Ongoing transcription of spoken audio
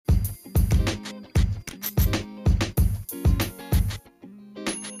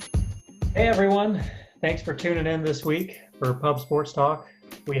Hey everyone, thanks for tuning in this week for Pub Sports Talk.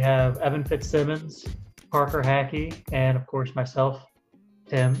 We have Evan Fitzsimmons, Parker Hackey, and of course myself,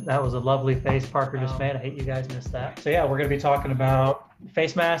 Tim. That was a lovely face Parker just made. I hate you guys missed that. So yeah, we're going to be talking about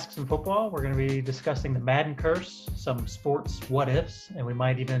face masks and football. We're going to be discussing the Madden curse, some sports what ifs, and we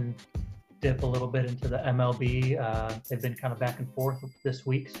might even dip a little bit into the MLB. They've been kind of back and forth this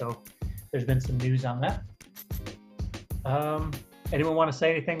week, so there's been some news on that. Anyone want to say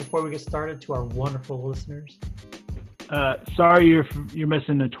anything before we get started to our wonderful listeners? Sorry, you're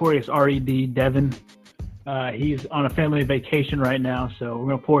missing Notorious Red Devin. He's on a family vacation right now, so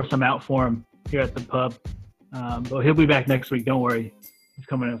we're gonna pour some out for him here at the pub. But he'll be back next week. Don't worry, he's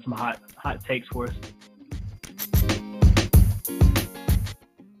coming in with some hot takes for us.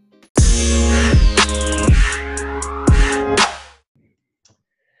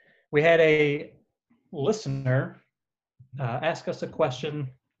 We had a listener ask us a question.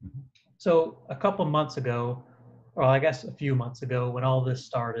 So a couple months ago, or I guess a few months ago, when all this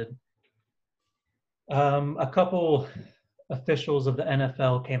started, a couple officials of the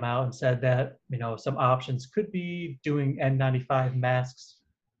NFL came out and said that some options could be doing N95 masks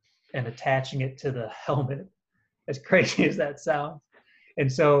and attaching it to the helmet. As crazy as that sounds, and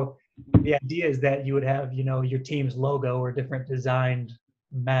so the idea is that you would have your team's logo or different designed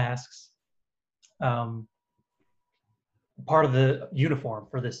masks. Part of the uniform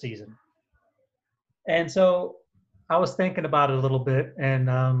for this season. And so I was thinking about it a little bit, and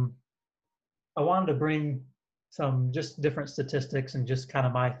I wanted to bring some just different statistics and just kind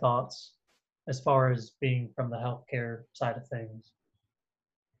of my thoughts as far as being from the healthcare side of things.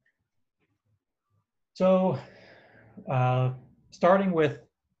 So starting with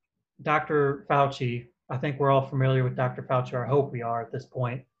Dr. Fauci, I think we're all familiar with Dr. Fauci, or I hope we are at this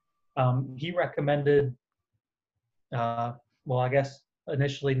point. He recommended well, I guess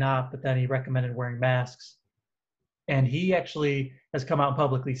initially not, but then he recommended wearing masks. And he actually has come out and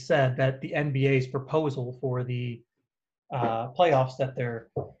publicly said that the NBA's proposal for the playoffs, that the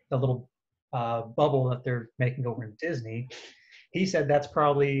little bubble that they're making over in Disney, he said that's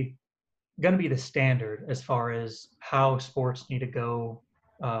probably going to be the standard as far as how sports need to go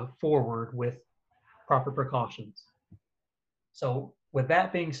forward with proper precautions. So with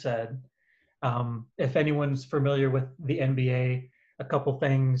that being said, if anyone's familiar with the NBA, a couple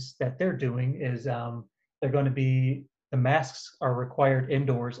things that they're doing is they're going to be, the masks are required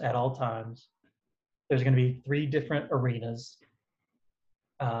indoors at all times. There's going to be 3 different arenas.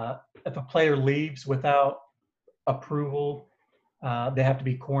 If a player leaves without approval, they have to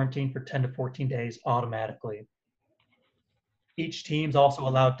be quarantined for 10 to 14 days automatically. Each team's also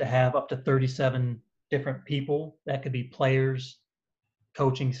allowed to have up to 37 different people. That could be players,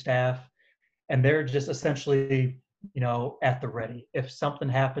 coaching staff, and they're just essentially, at the ready. If something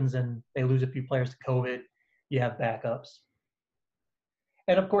happens and they lose a few players to COVID, you have backups.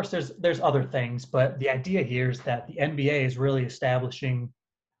 And of course, there's other things, but the idea here is that the NBA is really establishing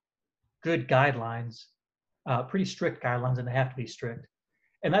good guidelines, pretty strict guidelines, and they have to be strict.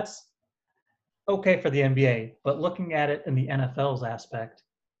 And that's okay for the NBA, but looking at it in the NFL's aspect,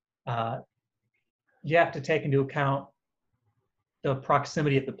 you have to take into account the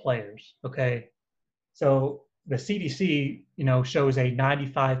proximity of the players. Okay. So the CDC, shows a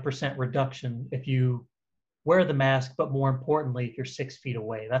 95% reduction if you wear the mask, but more importantly, if you're 6 feet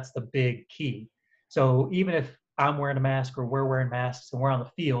away. That's the big key. So even if I'm wearing a mask or we're wearing masks and we're on the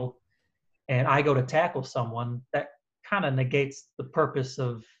field and I go to tackle someone, that kind of negates the purpose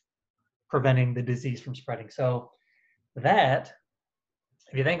of preventing the disease from spreading. So that,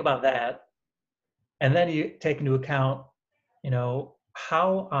 if you think about that, and then you take into account,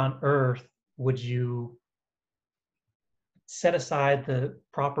 how on earth would you set aside the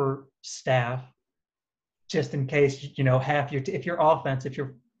proper staff just in case, half if your offense, if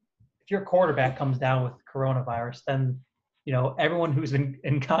your quarterback comes down with coronavirus, then, everyone who's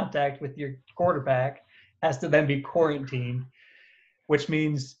in contact with your quarterback has to then be quarantined, which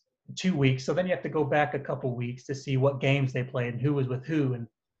means 2 weeks. So then you have to go back a couple weeks to see what games they played and who was with who. And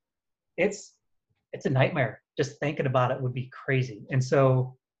it's a nightmare. Just thinking about it would be crazy. And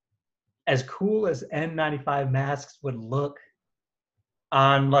so as cool as N95 masks would look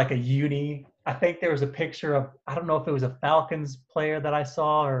on like a uni, I think there was a picture of, I don't know if it was a Falcons player that I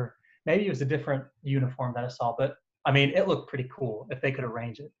saw, or maybe it was a different uniform that I saw, but I mean, it looked pretty cool if they could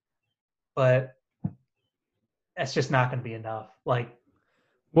arrange it. But that's just not going to be enough.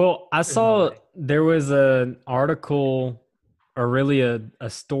 Well, I saw there was an article, or really a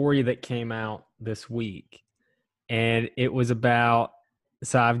story that came out this week, and it was about,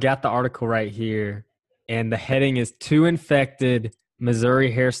 so I've got the article right here, and the heading is "Too Infected,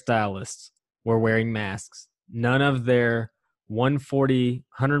 Missouri hairstylists were wearing masks. None of their 140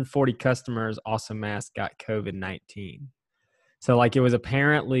 customers also masked got COVID-19. So like it was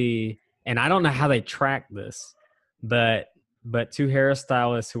apparently, and I don't know how they tracked this, but two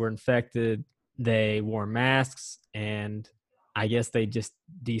hairstylists who were infected, they wore masks, and I guess they just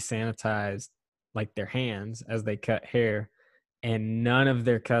desanitized like their hands as they cut hair, and none of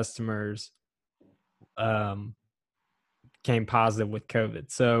their customers came positive with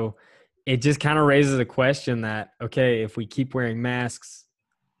COVID. So it just kind of raises a question that, okay, if we keep wearing masks,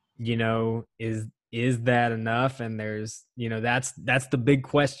 is that enough? And there's, that's the big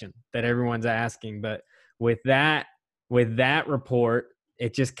question that everyone's asking. But with that report,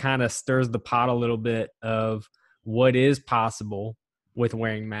 it just kind of stirs the pot a little bit of what is possible with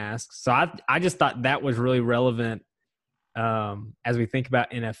wearing masks. So I just thought that was really relevant as we think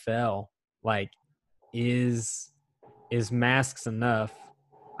about NFL. Like, is masks enough?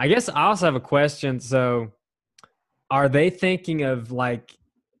 I guess I also have a question. So are they thinking of like,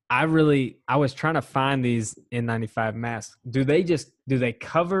 I was trying to find these N95 masks. Do they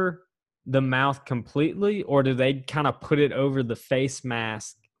cover the mouth completely, or do they kind of put it over the face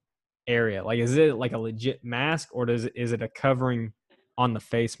mask area? Like, is it like a legit mask, or is it a covering on the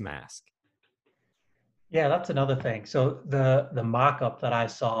face mask? Yeah, that's another thing. So the mock-up that I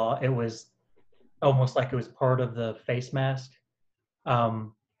saw, it was almost like it was part of the face mask.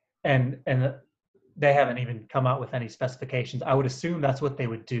 And they haven't even come out with any specifications. I would assume that's what they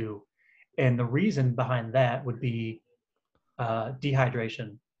would do. And the reason behind that would be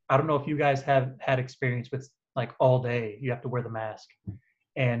dehydration. I don't know if you guys have had experience with like all day you have to wear the mask,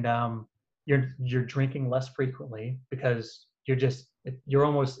 and you're drinking less frequently because you're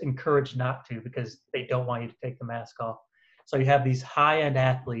almost encouraged not to because they don't want you to take the mask off. So you have these high-end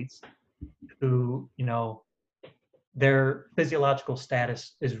athletes who, their physiological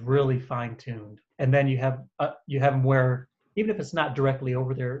status is really fine-tuned, and then you have them wear, even if it's not directly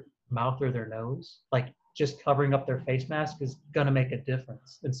over their mouth or their nose, like just covering up their face mask is going to make a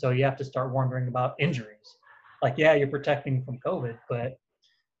difference. And so you have to start wondering about injuries. Like, yeah, you're protecting from COVID, but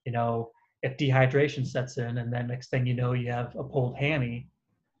if dehydration sets in, and then next thing you know, you have a pulled hammy,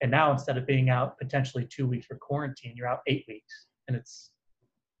 and now instead of being out potentially 2 weeks for quarantine, you're out 8 weeks, and it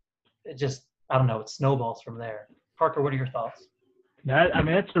just, I don't know, it snowballs from there. Parker, what are your thoughts? That's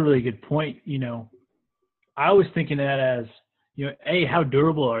a really good point. I was thinking that as, how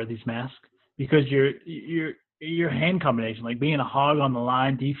durable are these masks? Because your hand combination, like being a hog on the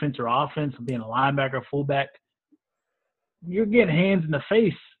line, defense or offense, being a linebacker, fullback, you're getting hands in the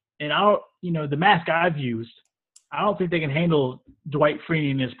face. And the mask I've used, I don't think they can handle Dwight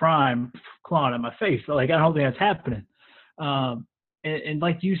Freeney in his prime clawing at my face. Like, I don't think that's happening. And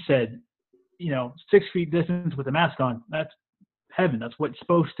like you said, 6 feet distance with a mask on, that's heaven. That's what it's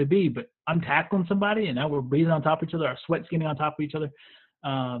supposed to be. But I'm tackling somebody, and now we're breathing on top of each other. Our sweat's getting on top of each other.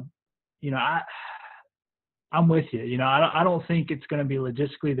 I'm with you. I don't think it's going to be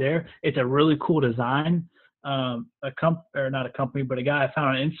logistically there. It's a really cool design. Not a company, but a guy I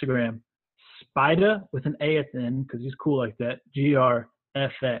found on Instagram, Spida with an A at the end because he's cool like that.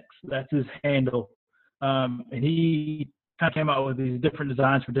 GRFX. That's his handle. And he kind of came out with these different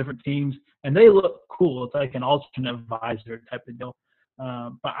designs for different teams, and they look cool. It's like an alternate visor type of deal.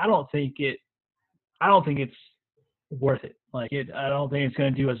 But I don't think it's worth it. I don't think it's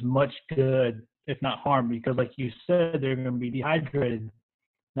going to do as much good, if not harm, because like you said, they're going to be dehydrated,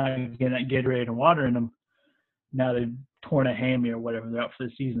 not getting that Gatorade and water in them. Now they've torn a hammy or whatever. They're out for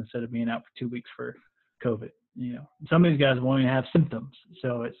the season instead of being out for 2 weeks for COVID. Some of these guys won't even have symptoms,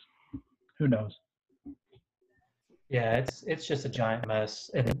 so it's, who knows. Yeah, it's just a giant mess.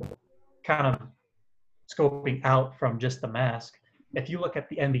 And kind of scoping out from just the mask, if you look at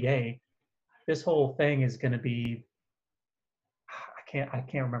the NBA, this whole thing is going to be, I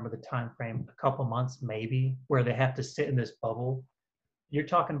can't remember the time frame, a couple months maybe, where they have to sit in this bubble. You're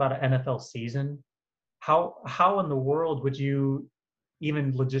talking about an NFL season. How in the world would you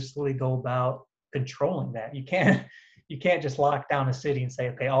even logistically go about controlling that? You can't just lock down a city and say,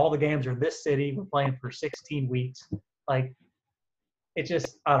 okay, all the games are this city. We're playing for 16 weeks. Like, it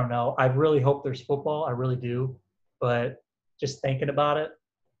just, I don't know. I really hope there's football. I really do. But just thinking about it,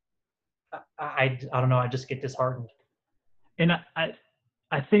 I don't know. I just get disheartened. And I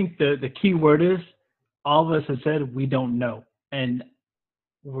think the key word is, all of us have said we don't know. And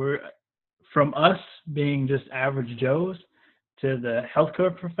from us being just average Joes to the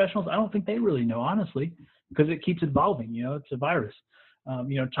healthcare professionals, I don't think they really know, honestly, because it keeps evolving. It's a virus.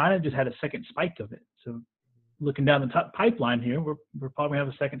 China just had a second spike of it. So looking down the top pipeline here, we're probably going to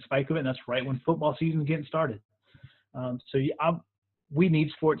have a second spike of it, and that's right when football season's getting started. we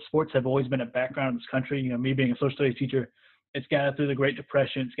need sports. Sports have always been a background in this country. Me being a social studies teacher, it's got us through the Great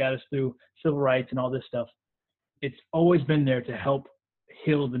Depression. It's got us through civil rights and all this stuff. It's always been there to help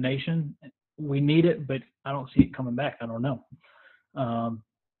heal the nation. We need it, but I don't see it coming back. I don't know.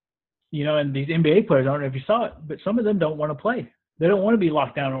 And these NBA players, I don't know if you saw it, but some of them don't want to play. They don't want to be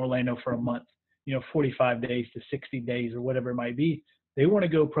locked down in Orlando for a month, 45 days to 60 days or whatever it might be. They want to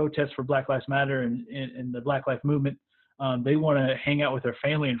go protest for Black Lives Matter and the Black Lives Movement. They want to hang out with their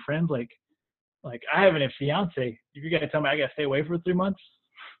family and friends. Like I have a fiance. If you're going to tell me I got to stay away for 3 months,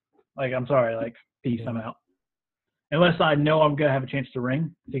 I'm sorry, peace, I'm out. Unless I know I'm going to have a chance to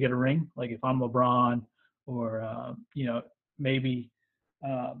get a ring. Like if I'm LeBron or, maybe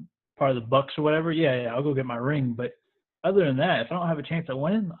part of the Bucks or whatever. Yeah, I'll go get my ring. But other than that, if I don't have a chance to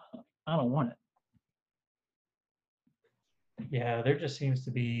win, I don't want it. Yeah, there just seems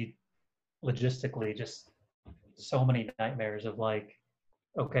to be logistically just so many nightmares of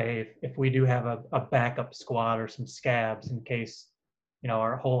okay, if we do have a backup squad or some scabs in case,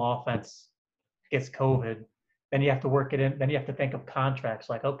 our whole offense gets COVID, then you have to work it in. Then you have to think of contracts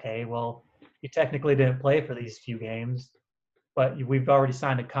okay, well, you technically didn't play for these few games, but we've already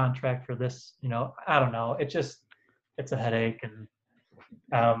signed a contract for this, I don't know. It's a headache. And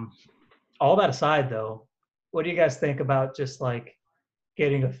all that aside though, what do you guys think about just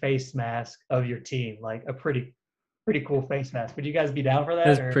getting a face mask of your team, a pretty cool face mask? Would you guys be down for that?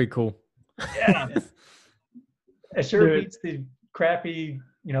 That's pretty cool. Yeah. It sure beats the crappy,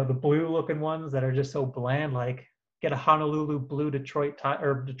 the blue looking ones that are just so bland. Get a Honolulu blue Detroit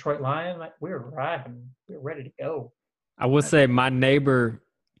Lion. We're riding. We're ready to go. I will say my neighbor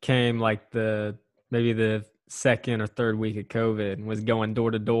came maybe the second or third week of COVID and was going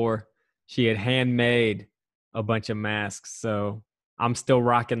door to door. She had handmade a bunch of masks. So I'm still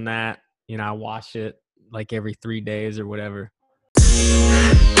rocking that. I wash it every 3 days or whatever.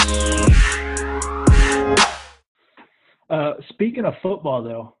 Speaking of football,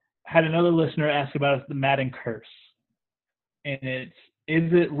 though, I had another listener ask about the Madden curse. And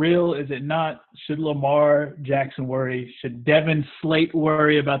is it real? Is it not? Should Lamar Jackson worry? Should Devin Slate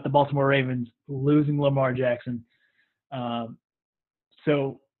worry about the Baltimore Ravens losing Lamar Jackson?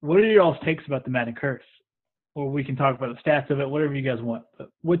 So what are your all's takes about the Madden curse? Or we can talk about the stats of it, whatever you guys want. But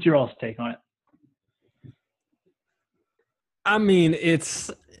what's your all's take on it? I mean,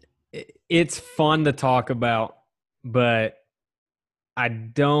 it's fun to talk about, but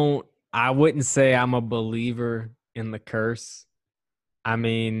I wouldn't say I'm a believer in the curse. I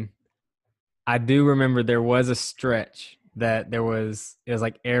mean, I do remember there was a stretch that it was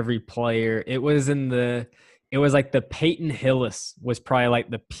every player. It was the Peyton Hillis was probably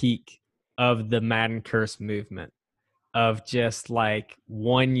the peak of the Madden curse movement of just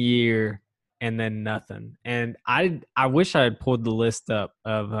 1 year and then nothing. And I wish I had pulled the list up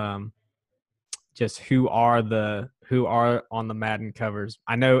of just who are on the Madden covers.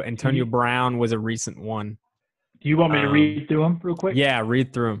 I know Antonio Brown was a recent one. Do you want me to read through them real quick? Yeah,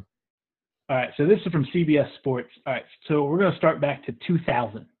 read through them. All right, so this is from CBS Sports. All right, so we're going to start back to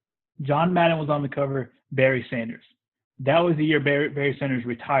 2000. John Madden was on the cover, Barry Sanders. That was the year Barry Sanders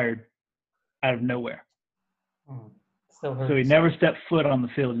retired out of nowhere. So he never stepped foot on the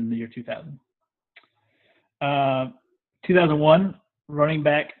field in the year 2000. 2001, running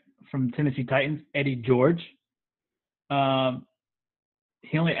back from Tennessee Titans, Eddie George.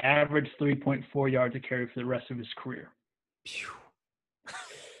 He only averaged 3.4 yards a carry for the rest of his career.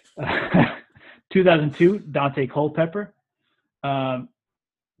 2002, Dante Culpepper.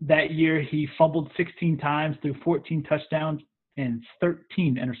 That year, he fumbled 16 times, threw 14 touchdowns, and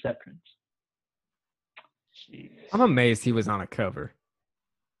 13 interceptions. Jeez. I'm amazed he was on a cover.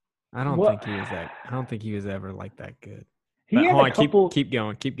 I don't think he was ever that good. Keep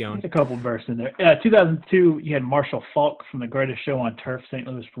going. There's a couple bursts in there. 2002, you had Marshall Faulk from The Greatest Show on Turf, St.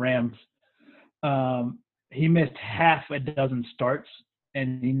 Louis Rams. He missed half a dozen starts,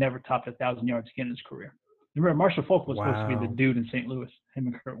 and he never topped 1,000 yards again in his career. Remember, Marshall Faulk was supposed to be the dude in St. Louis, him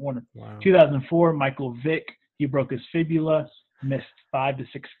and Kurt Warner. Wow. 2004, Michael Vick, he broke his fibula, missed 5 to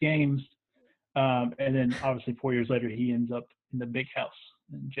 6 games. And then, obviously, 4 years later, he ends up in the big house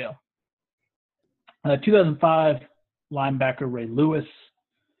in jail. 2005, linebacker Ray Lewis.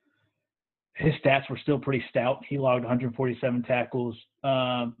 His stats were still pretty stout. He logged 147 tackles.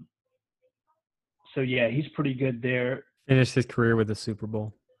 So, yeah, he's pretty good there. Finished his career with a Super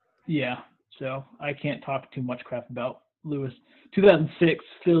Bowl. Yeah, so I can't talk too much crap about Lewis. 2006,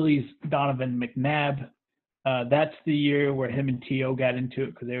 Phillies Donovan McNabb. That's the year where him and T.O. got into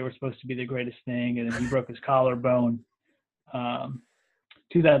it because they were supposed to be the greatest thing, and then he broke his collarbone.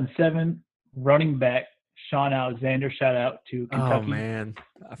 2007, running back Sean Alexander, shout out to Kentucky. Oh man,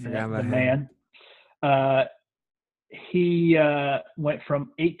 I forgot about the him. man. He went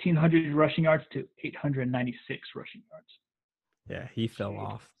from 1,800 rushing yards to 896 rushing yards. Yeah, he fell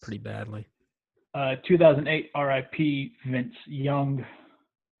off pretty badly. 2008 RIP Vince Young.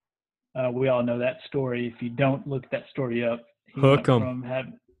 We all know that story. If you don't look that story up, Hook 'em.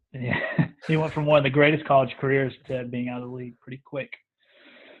 He went from one of the greatest college careers to being out of the league pretty quick.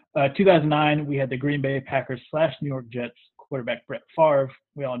 2009, we had the Green Bay Packers / New York Jets quarterback Brett Favre.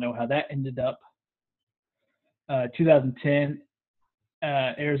 We all know how that ended up. 2010,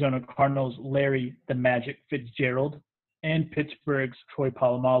 Arizona Cardinals Larry the Magic Fitzgerald, and Pittsburgh's Troy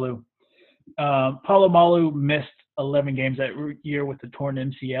Polamalu. Polamalu missed 11 games that year with the torn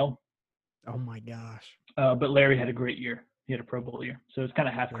MCL. Oh my gosh. But Larry had a great year. He had a Pro Bowl year, so it's kind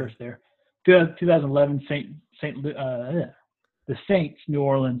of half cursed there. 2011, the Saints, New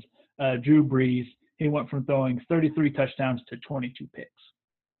Orleans, Drew Brees. He went from throwing 33 touchdowns to 22 picks,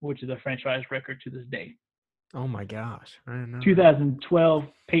 which is a franchise record to this day. Oh my gosh. I didn't know. 2012,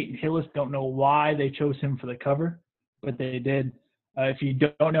 Peyton Hillis. Don't know why they chose him for the cover, but they did. If you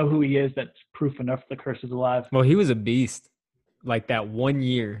don't know who he is, that's proof enough the curse is alive. Well, he was a beast. Like that 1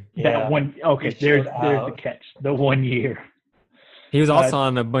 year. That one. Okay, there's the catch. The 1 year. He was also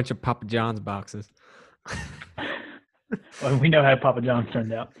on a bunch of Papa John's boxes. Well, we know how Papa John's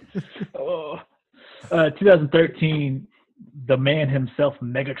turned out. 2013, the man himself,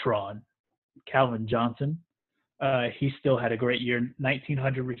 Megatron, Calvin Johnson. He still had a great year,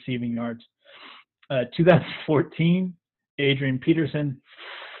 1,900 receiving yards. 2014, Adrian Peterson,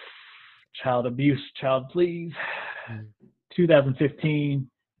 child abuse, child please.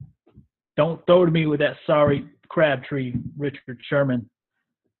 2015, don't throw to me with that sorry Crabtree, Richard Sherman.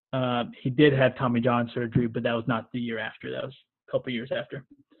 He did have Tommy John surgery, but that was not the year after. That was a couple years after.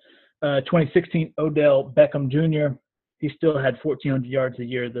 2016, Odell Beckham Jr. He still had 1,400 yards a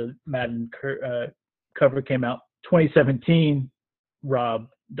year. The Madden cover came out. 2017, Rob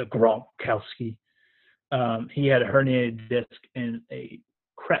the Gronkowski. He had a herniated disc and a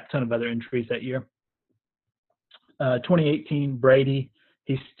crap ton of other injuries that year. 2018, Brady.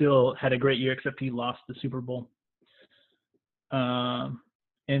 He still had a great year, except he lost the Super Bowl.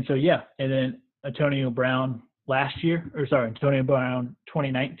 And so, yeah. And then Antonio Brown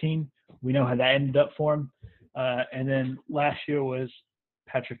 2019. We know how that ended up for him. And then last year was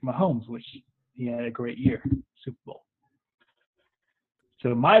Patrick Mahomes, which he had a great year, Super Bowl.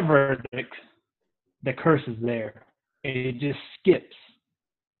 So my verdict, the curse is there. It just skips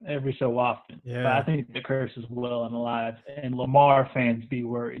every so often. Yeah. But I think the curse is well and alive, and Lamar fans be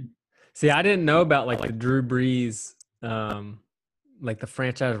worried. See, I didn't know about like the Drew Brees, like the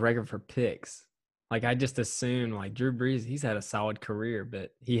franchise record for picks. Like I just assumed like Drew Brees, he's had a solid career,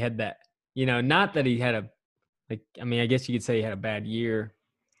 but he had that, not that he had I guess you could say he had a bad year,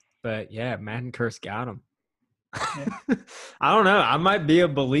 but yeah, Madden curse got him. Yeah. I don't know. I might be a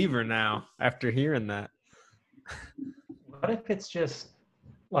believer now after hearing that. What if it's just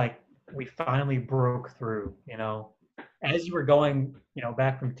like we finally broke through, as you were going,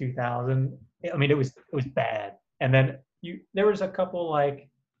 back from 2000, it was bad. And then there was a couple like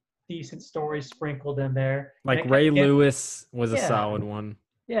decent stories sprinkled in there. Like Ray Lewis was a solid one.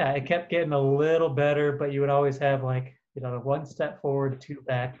 Yeah, it kept getting a little better, but you would always have like, one step forward, two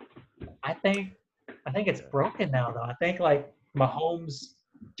back. I think it's broken now though. I think like Mahomes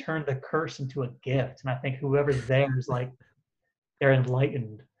turned the curse into a gift. And I think whoever's there is like, they're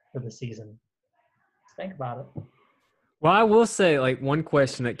enlightened for the season. Just think about it. Well, I will say like one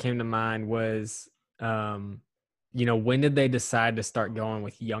question that came to mind was, when did they decide to start going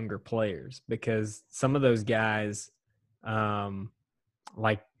with younger players? Because some of those guys,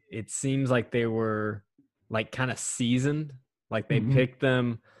 like it seems like they were like kind of seasoned, like they picked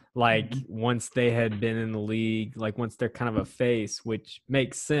them like once they had been in the league, like once they're kind of a face, which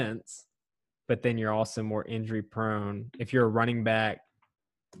makes sense. But then you're also more injury prone. If you're a running back,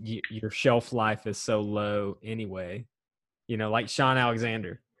 your shelf life is so low anyway, like Sean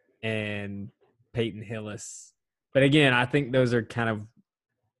Alexander and Peyton Hillis. But again, I think those are kind of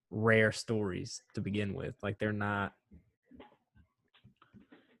rare stories to begin with. Like they're not.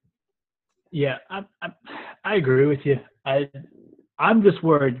 Yeah, I agree with you. I'm just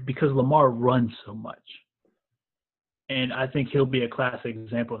worried because Lamar runs so much. And I think he'll be a classic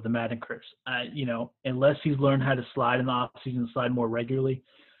example of the Madden curse. Unless he's learned how to slide in the offseason, slide more regularly,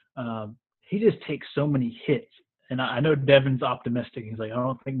 he just takes so many hits. And I know Devin's optimistic. He's like, I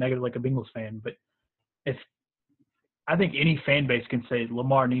don't think negative like a Bengals fan. But I think any fan base can say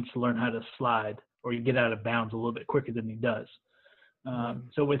Lamar needs to learn how to slide or you get out of bounds a little bit quicker than he does.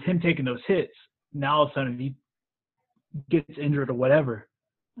 So with him taking those hits, now all of a sudden he gets injured or whatever,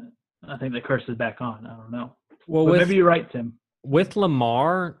 I think the curse is back on. I don't know. Well, But maybe you're right, Tim. with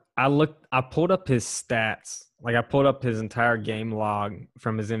Lamar, I pulled up his stats. Like I pulled up his entire game log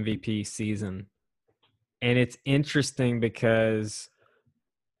from his MVP season. And it's interesting because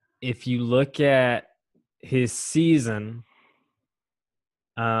if you look at his season,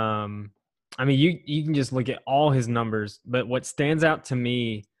 I mean, you can just look at all his numbers, but what stands out to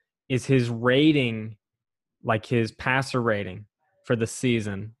me is his rating, like his passer rating for the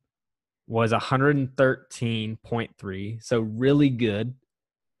season was 113.3, so really good.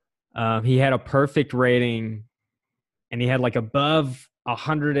 He had a perfect rating, and he had like above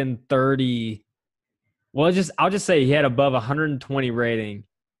 130. Well, I'll just say he had above 120 rating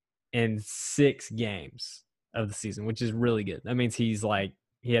in 6 games of the season, which is really good. That means he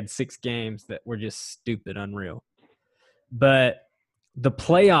had 6 games that were just stupid, unreal. But the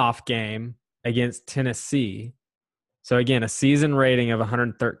playoff game against Tennessee, so again, a season rating of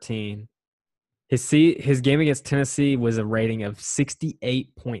 113. His game against Tennessee was a rating of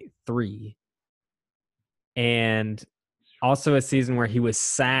 68.3. And also a season where he was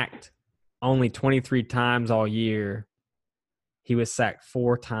sacked only 23 times all year. He was sacked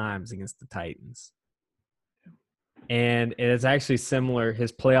 4 times against the Titans. And it's actually similar.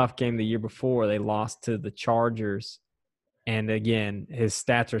 His playoff game the year before, they lost to the Chargers. And again, his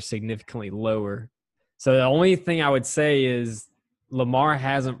stats are significantly lower. So the only thing I would say is Lamar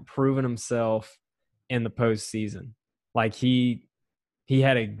hasn't proven himself in the postseason. Like he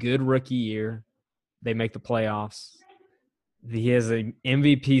had a good rookie year. They make the playoffs. He has an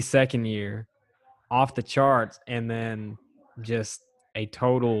MVP second year, off the charts, and then just a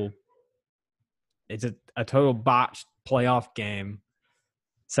total botched playoff game.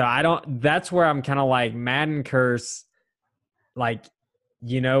 So that's where I'm kind of like Madden curse. Like,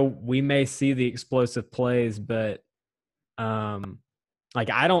 we may see the explosive plays, but like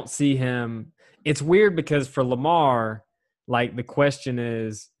I don't see him. It's weird because for Lamar, like the question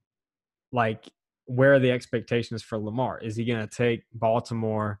is like, where are the expectations for Lamar? Is he going to take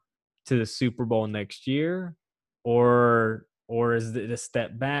Baltimore to the Super Bowl next year, or is it a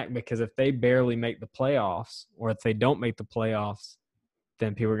step back? Because if they barely make the playoffs, or if they don't make the playoffs,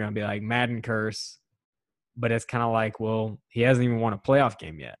 then people are going to be like Madden curse. But it's kind of like, well, he hasn't even won a playoff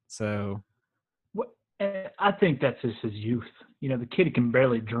game yet. So I think that's just his youth. The kid can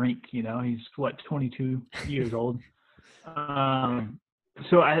barely drink. He's 22 years old.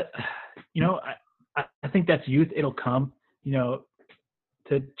 So I think that's youth. It'll come. To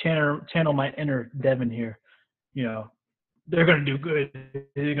channel my inner Devin here. They're going to do good.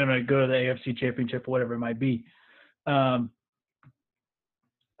 They're going to go to the AFC Championship or whatever it might be. I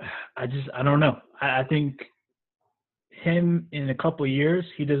don't know. I think him in a couple of years,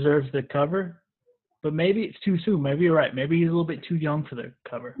 he deserves the cover, but maybe it's too soon. Maybe you're right. Maybe he's a little bit too young for the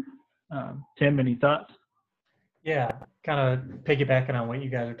cover. Tim, any thoughts? Yeah, kind of piggybacking on what you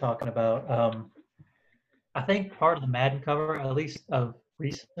guys are talking about. I think part of the Madden cover, at least of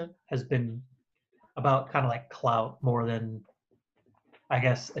recent, has been about kind of like clout more than, I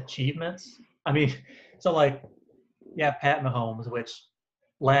guess, achievements. I mean, so like, yeah, Pat Mahomes, which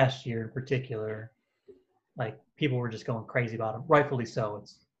last year in particular, like people were just going crazy about him, rightfully so.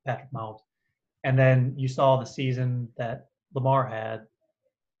 It's Patrick Mahomes. And then you saw the season that Lamar had,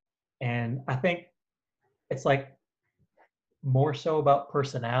 and I think it's like more so about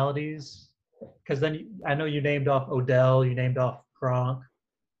personalities, because then I know you named off Odell, you named off Gronk,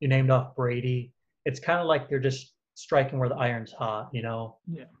 you named off Brady. It's kind of like they're just striking where the iron's hot, Yeah.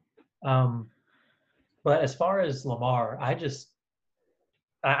 But as far as Lamar,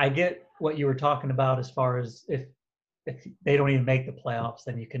 I get what you were talking about as far as if they don't even make the playoffs,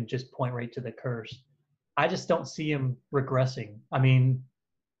 then you can just point right to the curse. I just don't see him regressing. I mean,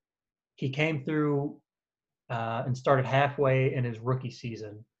 he came through and started halfway in his rookie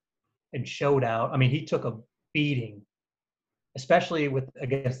season and showed out. I mean, he took a beating, especially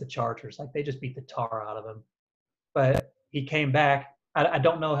against the Chargers. Like they just beat the tar out of him. But he came back. I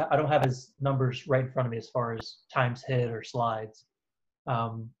don't know. I don't have his numbers right in front of me as far as times hit or slides.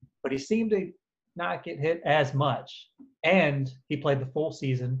 But he seemed to not get hit as much, and he played the full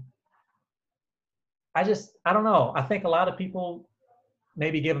season. I don't know. I think a lot of people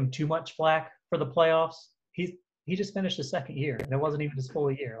maybe give him too much flack for the playoffs. He just finished his second year, and it wasn't even his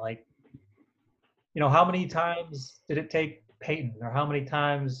full year. Like, how many times did it take Peyton, or how many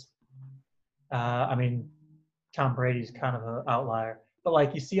times? I mean, Tom Brady's kind of an outlier, but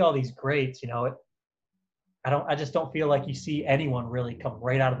like you see all these greats, I just don't feel like you see anyone really come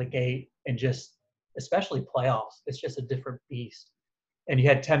right out of the gate and just, especially playoffs, it's just a different beast. and you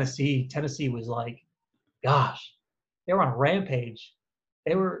had Tennessee. Tennessee was like, gosh, they were on a rampage.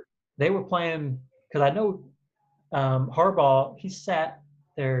 They were playing because I know Harbaugh, he sat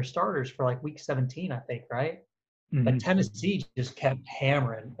their starters for like week 17, I think, right? But Tennessee just kept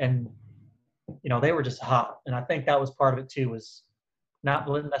hammering, and they were just hot. And I think that was part of it too. Was not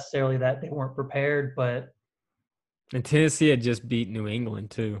necessarily that they weren't prepared, but And Tennessee had just beat New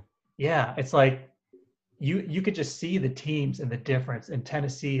England too. yeah, it's like you could just see the teams and the difference. In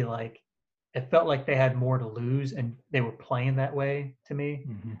Tennessee, like it felt like they had more to lose, and they were playing that way to me.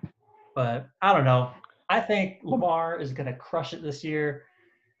 But I don't know. I think Lamar is going to crush it this year,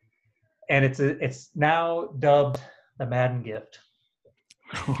 and it's now dubbed the Madden gift.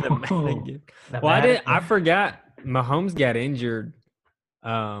 The Madden gift. The Well, Madden I gift. forgot Mahomes got injured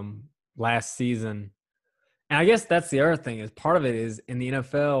last season. And I guess that's the other thing is part of it is in the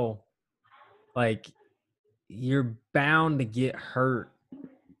NFL, like you're bound to get hurt.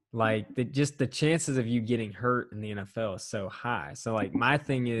 Like just the chances of you getting hurt in the NFL is so high. So like my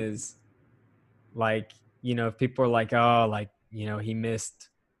thing is like, if people are like, oh, like, he missed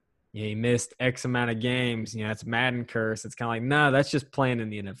X amount of games, it's Madden curse. It's kind of like, no, that's just playing in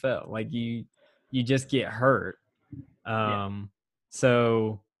the NFL. Like you just get hurt.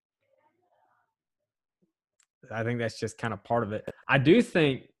 So I think that's just kind of part of it. I do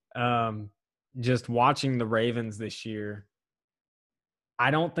think just watching the Ravens this year,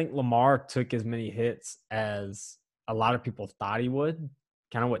 I don't think Lamar took as many hits as a lot of people thought he would.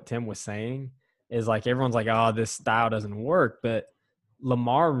 Kind of what Tim was saying is like everyone's like, oh, this style doesn't work. But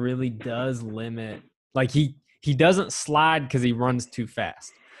Lamar really does limit. Like he doesn't slide because he runs too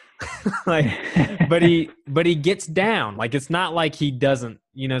fast. but he gets down. Like it's not like he doesn't,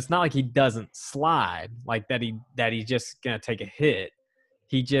 it's not like he doesn't slide like that he's just gonna take a hit.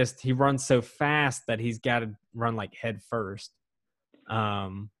 He runs so fast that he's got to run like head first.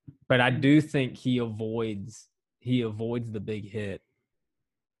 But I do think he avoids the big hit.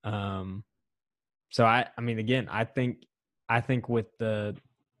 So I mean again, I think with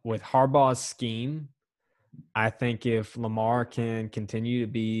Harbaugh's scheme, I think if Lamar can continue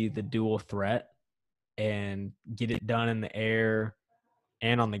to be the dual threat and get it done in the air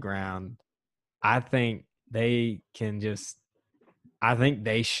and on the ground, I think they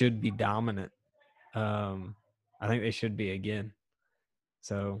should be dominant. I think they should be again.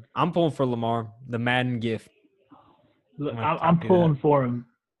 So I'm pulling for Lamar, the Madden gift. Look, I'm pulling for him.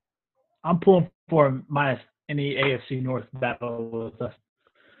 I'm pulling for him minus any AFC North battle with us.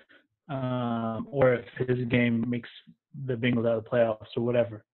 Or if his game makes the Bengals out of the playoffs or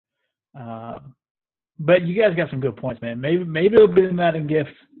whatever. But you guys got some good points, man. Maybe it'll be the Madden gift.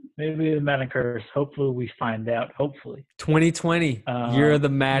 Maybe the Madden curse. Hopefully we find out. Hopefully. 2020. You're the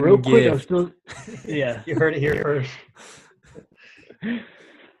Madden real quick, gift. Yeah. You heard it here first.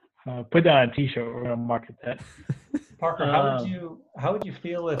 Put that on a T-shirt. We're gonna market that. Parker, how would you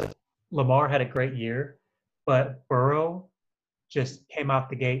feel if Lamar had a great year, but Burrow just came out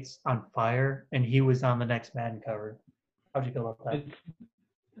the gates on fire and he was on the next Madden cover? How'd you feel about that?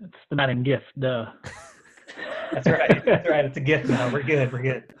 It's the Madden gift, duh. That's right. That's right. It's a gift now. We're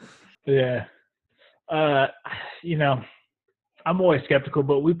good. Yeah. I'm always skeptical,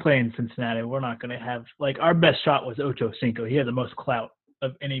 but we play in Cincinnati. We're not going to have – like, our best shot was Ocho Cinco. He had the most clout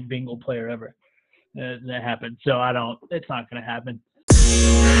of any Bengal player ever. That happened. So it's not going to happen.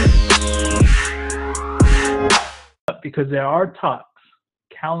 Because there are talks,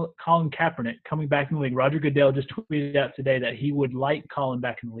 Colin Kaepernick coming back in the league. Roger Goodell just tweeted out today that he would like Colin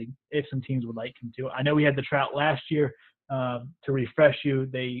back in the league if some teams would like him to. I know we had the Trout last year. To refresh you,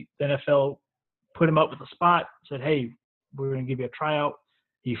 the NFL put him up with a spot, said, hey, we're going to give you a tryout.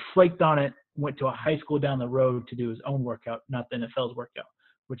 He flaked on it, went to a high school down the road to do his own workout, not the NFL's workout,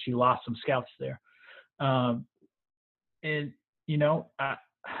 which he lost some scouts there. I've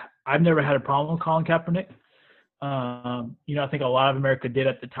never had a problem with Colin Kaepernick. I think a lot of America did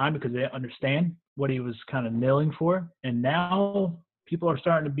at the time because they didn't understand what he was kind of kneeling for. And now people are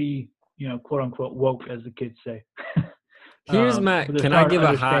starting to be, quote unquote, woke, as the kids say. Here's can I give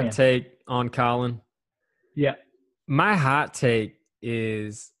a hot take on Colin? Yeah. My hot take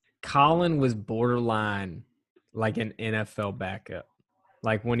is Colin was borderline like an NFL backup.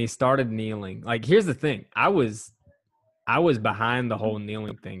 Like when he started kneeling, like here's the thing. I was behind the whole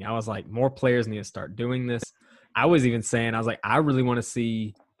kneeling thing. I was like, more players need to start doing this. I was even saying, I really want to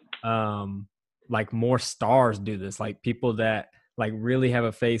see like more stars do this, like people that like really have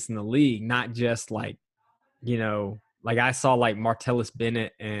a face in the league, not just like, like I saw like Martellus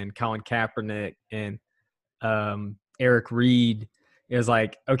Bennett and Colin Kaepernick and Eric Reed. It was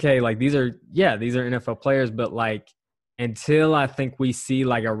like, okay, like these are NFL players, but like, until I think we see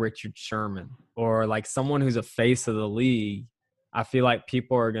like a Richard Sherman or like someone who's a face of the league, I feel like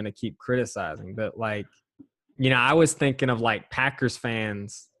people are going to keep criticizing. But like, I was thinking of like Packers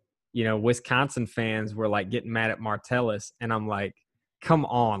fans, Wisconsin fans were like getting mad at Martellus. And I'm like, come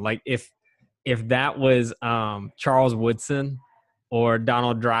on. Like if that was Charles Woodson or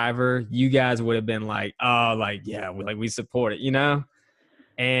Donald Driver, you guys would have been like, oh, like, yeah, we support it,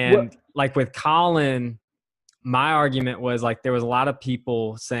 And like with Colin, my argument was like there was a lot of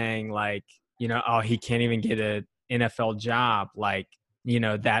people saying like, oh, he can't even get an NFL job. Like,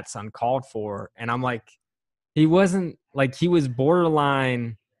 that's uncalled for. And I'm like, he wasn't like he was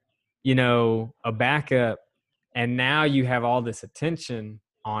borderline, a backup. And now you have all this attention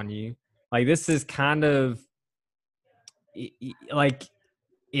on you. Like this is kind of like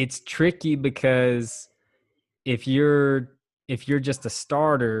it's tricky because if you're just a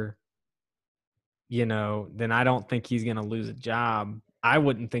starter, then I don't think he's going to lose a job. I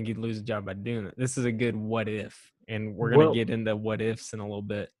wouldn't think he'd lose a job by doing it. This is a good what if, and we're going to get into what ifs in a little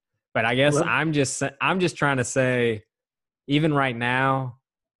bit. But I guess I'm just trying to say, even right now,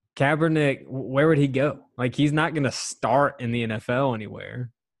 Kaepernick, where would he go? Like he's not going to start in the NFL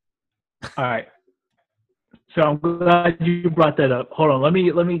anywhere. All right. So I'm glad you brought that up. Hold on. Let me.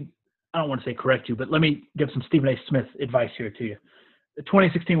 I don't want to say correct you, but let me give some Stephen A. Smith advice here to you.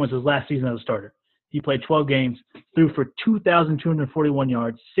 2016 was his last season as a starter. He played 12 games, threw for 2,241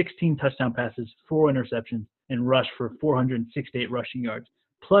 yards, 16 touchdown passes, 4 interceptions, and rushed for 468 rushing yards.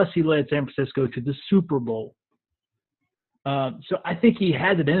 Plus, he led San Francisco to the Super Bowl. So I think he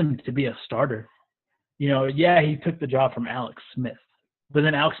has it in him to be a starter. He took the job from Alex Smith. But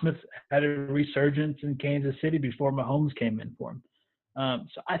then Alex Smith had a resurgence in Kansas City before Mahomes came in for him.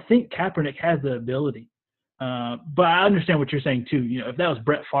 So I think Kaepernick has the ability. But I understand what you're saying, too. If that was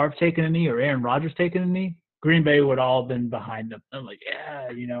Brett Favre taking a knee or Aaron Rodgers taking a knee, Green Bay would all have been behind them. I'm like, yeah,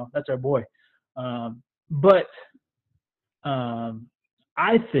 that's our boy. But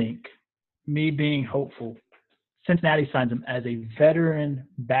I think, me being hopeful, Cincinnati signs him as a veteran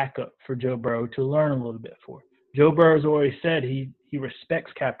backup for Joe Burrow to learn a little bit for. Joe Burrow's already said he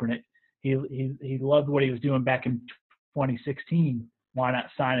respects Kaepernick. He loved what he was doing back in 2016. Why not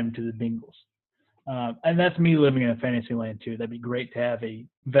sign him to the Bengals? And that's me living in a fantasy land too. That'd be great to have a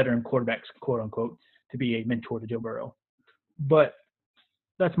veteran quarterback, quote unquote, to be a mentor to Joe Burrow. But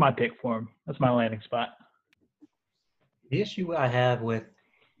that's my pick for him. That's my landing spot. The issue I have with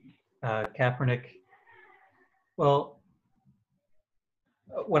Kaepernick, well,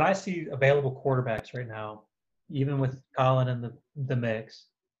 when I see available quarterbacks right now, even with Colin in the mix,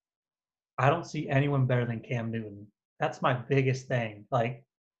 I don't see anyone better than Cam Newton. That's my biggest thing. Like,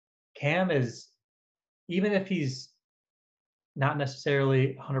 Cam is, even if he's not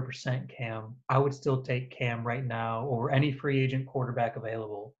necessarily 100% Cam, I would still take Cam right now over any free agent quarterback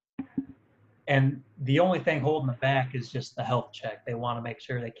available. And the only thing holding them back is just the health check. They want to make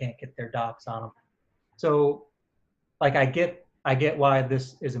sure they can't get their docs on them. So, like, I get why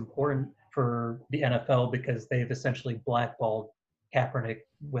this is important for the NFL because they've essentially blackballed Kaepernick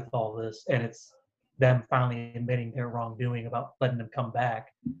with all this, and it's them finally admitting their wrongdoing about letting them come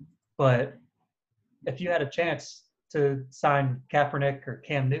back. But if you had a chance to sign Kaepernick or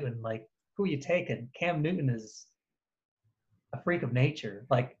Cam Newton, like, who are you taking? Cam Newton is a freak of nature.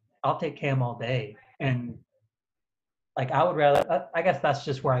 Like, I'll take Cam all day. And, like, I would rather – I guess that's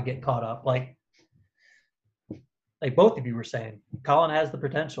just where I get caught up. Like both of you were saying, Colin has the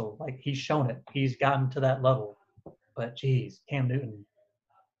potential. Like, he's shown it. He's gotten to that level. But, geez, Cam Newton –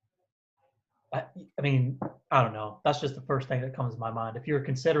 I mean, I don't know. That's just the first thing that comes to my mind. If you're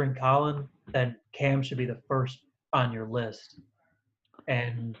considering Colin, then Cam should be the first on your list.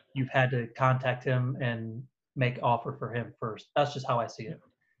 And you've had to contact him and make offer for him first. That's just how I see it.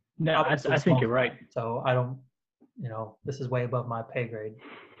 No, I think you're right. So I don't, this is way above my pay grade.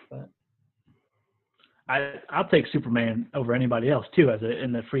 But I'll take Superman over anybody else too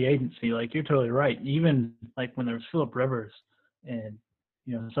in the free agency. Like, you're totally right. Even like when there was Phillip Rivers and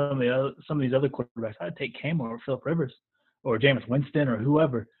some of these other quarterbacks, I'd take Cam over Phillip Rivers or Jameis Winston or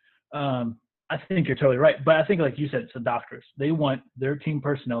whoever. I think you're totally right. But I think, like you said, it's the doctors. They want their team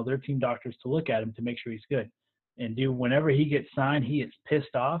personnel, their team doctors to look at him to make sure he's good. And whenever he gets signed, he is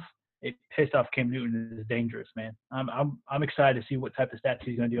pissed off. Pissed off Cam Newton is dangerous, man. I'm excited to see what type of stats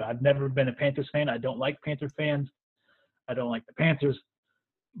he's going to do. I've never been a Panthers fan. I don't like Panther fans. I don't like the Panthers.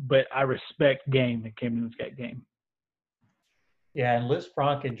 But I respect game, and Cam Newton's got game. Yeah, and Liz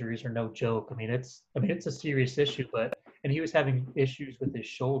Frank injuries are no joke. I mean, it's a serious issue, and he was having issues with his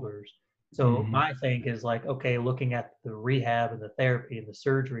shoulders. So my thing is like, okay, looking at the rehab and the therapy and the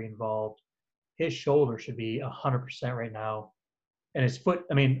surgery involved, his shoulder should be 100% right now. And his foot,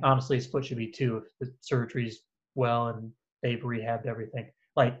 I mean, honestly, his foot should be too if the surgery's well and they've rehabbed everything.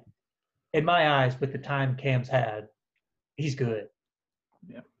 Like, in my eyes, with the time Cam's had, he's good.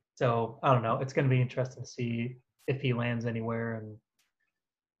 Yeah. So, I don't know. It's going to be interesting to see if he lands anywhere. And,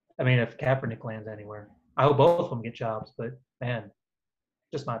 I mean, if Kaepernick lands anywhere. I hope both of them get jobs, but, man,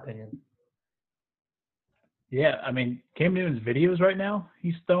 just my opinion. Yeah, I mean, Cam Newton's videos right now,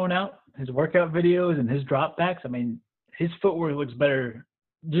 he's throwing out his workout videos and his dropbacks. I mean, his footwork looks better,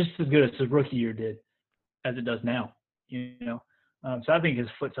 just as good as his rookie year did, as it does now. You know, so I think his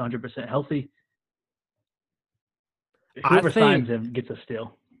foot's 100% healthy. Whoever signs him gets a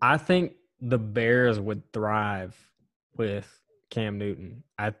steal. I think the Bears would thrive with Cam Newton.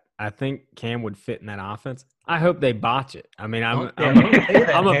 I think Cam would fit in that offense. I hope they botch it. I mean, I'm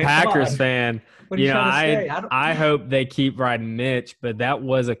a Packers fan. What are you trying to say? I hope they keep riding Mitch, but that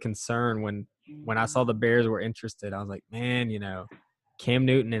was a concern when I saw the Bears were interested. I was like, man, you know, Cam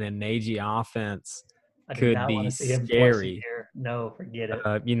Newton in a Nagy offense could be scary. No, forget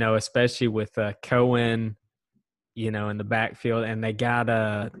it. You know, especially with Cohen, you know, in the backfield, and they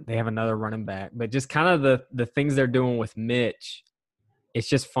have another running back. But just kind of the things they're doing with Mitch, it's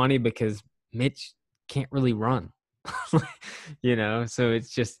just funny because Mitch can't really run. You know, so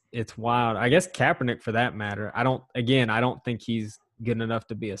it's wild. I guess Kaepernick for that matter. I don't think he's good enough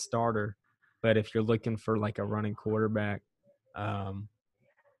to be a starter. But if you're looking for like a running quarterback,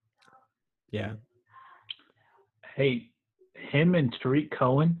 yeah. Hey, him and Tariq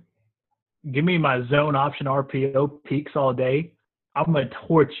Cohen, give me my zone option RPO peaks all day. I'm going to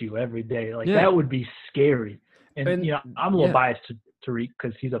torch you every day. Like, that would be scary. And you know, I'm a little biased to Tariq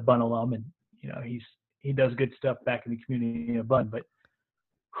because he's a Bun alum and, you know, he does good stuff back in the community in a Bun. But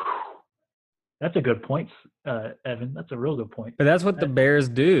that's a good point, Evan. That's a real good point. But that's what the Bears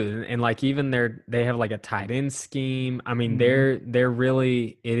do. And like even they have like a tight end scheme. I mean, they're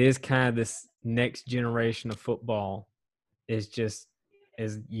really – it is kind of this next generation of football is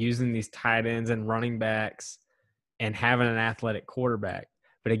using these tight ends and running backs and having an athletic quarterback.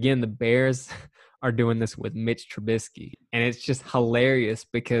 But again, the Bears are doing this with Mitch Trubisky. And it's just hilarious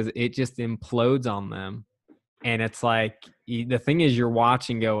because it just implodes on them. And it's like the thing is you're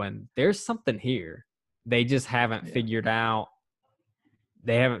watching going, there's something here. They just haven't figured out –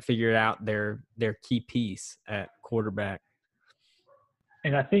 they haven't figured out their key piece at quarterback.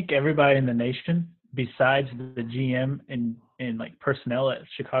 And I think everybody in the nation, besides the GM and like personnel at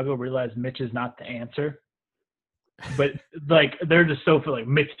Chicago, realized Mitch is not the answer. But like they're just so feel like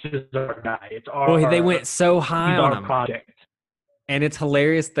Mitch is our guy. It's our. Well, they went so high on him. Project. And it's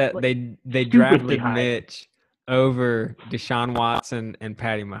hilarious that like, they drafted Mitch over Deshaun Watson and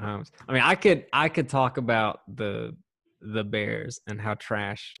Patty Mahomes. I mean, I could talk about the Bears and how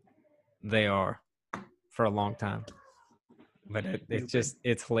trash they are for a long time. But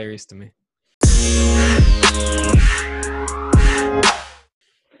it's hilarious to me.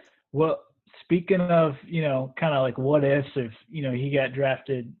 Well, speaking of, you know, kind of like what ifs, if, you know, he got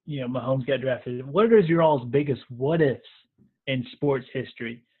drafted, you know, Mahomes got drafted, what is your all's biggest what ifs in sports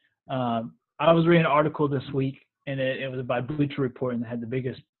history? I was reading an article this week, and it was by Bleacher Report, and it had the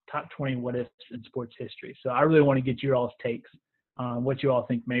biggest top 20 what ifs in sports history. So I really want to get your all's takes on what you all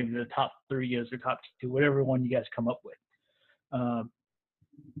think maybe the top 3 is or top 2, whatever one you guys come up with.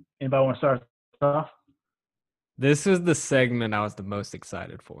 Anybody want to start off? This is the segment I was the most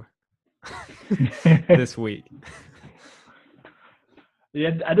excited for this week.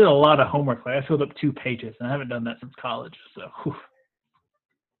 Yeah, I did a lot of homework. Like I filled up 2 pages, and I haven't done that since college. So, whew.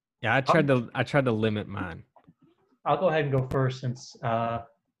 Yeah, I tried to limit mine. I'll go ahead and go first since I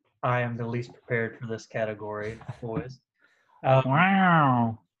am the least prepared for this category, boys.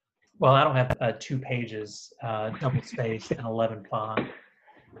 Wow. Well, I don't have 2 pages, double spaced and 11 font.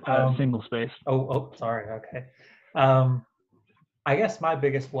 Single space. Oh, sorry. Okay. I guess my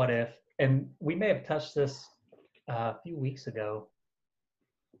biggest what if, and we may have touched this a few weeks ago,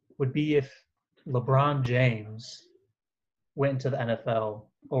 would be if LeBron James went into the NFL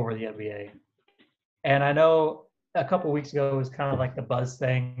over the NBA. And I know a couple of weeks ago it was kind of like the buzz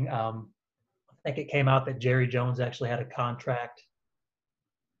thing. I think it came out that Jerry Jones actually had a contract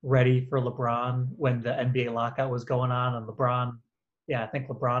ready for LeBron when the NBA lockout was going on, and I think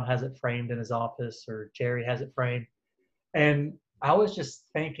LeBron has it framed in his office, or Jerry has it framed. And I was just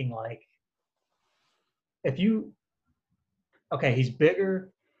thinking, like, he's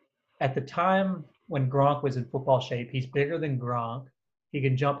bigger. At the time when Gronk was in football shape, he's bigger than Gronk. He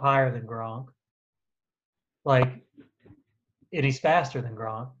can jump higher than Gronk. Like, and he's faster than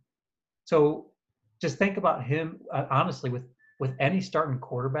Gronk. So just think about him, honestly, with any starting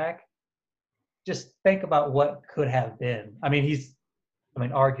quarterback, just think about what could have been. I mean,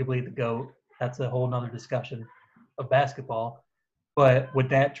 arguably the GOAT. That's a whole nother discussion of basketball. But would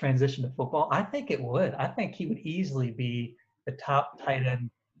that transition to football? I think it would. I think he would easily be the top tight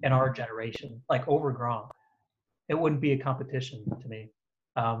end in our generation, like over Gronk. It wouldn't be a competition to me.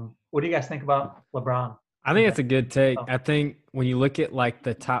 What do you guys think about LeBron? I think it's a good take. Oh. I think when you look at like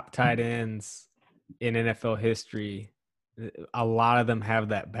the top tight ends in NFL history, a lot of them have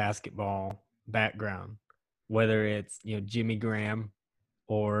that basketball background, whether it's, Jimmy Graham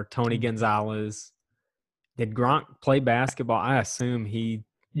or Tony Gonzalez. Did Gronk play basketball? I assume he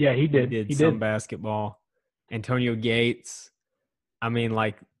did. He did basketball. Antonio Gates. I mean,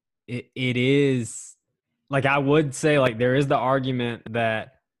 like it is like, I would say, like, there is the argument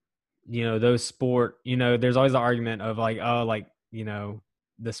that, those sport, there's always the argument of like, oh, like,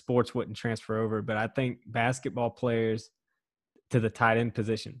 the sports wouldn't transfer over. But I think basketball players to the tight end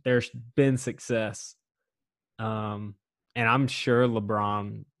position, there's been success. And I'm sure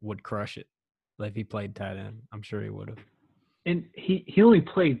LeBron would crush it. If he played tight end, I'm sure he would have. And he only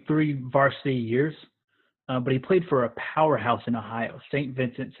played 3 varsity years, but he played for a powerhouse in Ohio, St.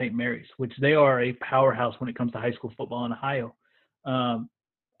 Vincent St. Mary's, which they are a powerhouse when it comes to high school football in Ohio. I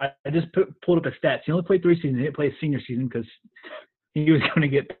just pulled up his stats. He only played 3 seasons. He didn't play his senior season because he was going to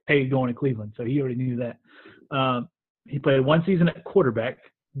get paid going to Cleveland, so he already knew that. He played 1 season at quarterback.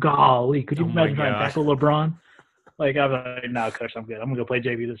 Golly, could you imagine trying to tackle LeBron? Like, I'm like, no, coach, I'm good. I'm gonna go play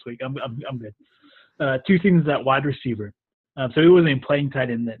JV this week. I'm good. 2 seasons at wide receiver. So he wasn't even playing tight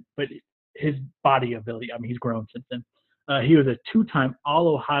end then, but his body ability, I mean, he's grown since then. He was a 2-time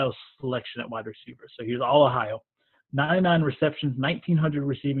All-Ohio selection at wide receiver. So he was All-Ohio. 99 receptions, 1,900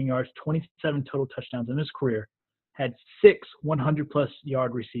 receiving yards, 27 total touchdowns in his career. Had 6 100-plus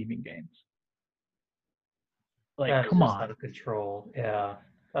yard receiving games. Like, that's come just on. Out of control. Yeah,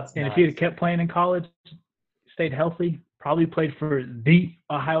 that's. And nice. if he had kept playing in college, stayed healthy, probably played for the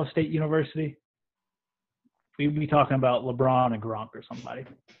Ohio State University, we'd be talking about LeBron and Gronk or somebody.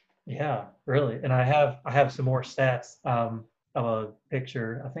 Yeah, really. And I have some more stats of a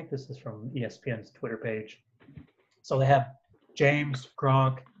picture. I think this is from ESPN's Twitter page. So they have James,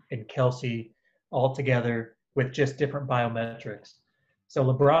 Gronk, and Kelsey all together with just different biometrics. So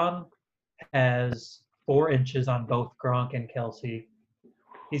LeBron has 4 inches on both Gronk and Kelsey.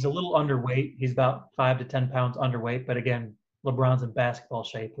 He's a little underweight. He's about 5 to 10 pounds underweight. But again, LeBron's in basketball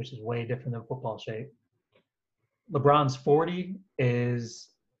shape, which is way different than football shape. LeBron's 40 is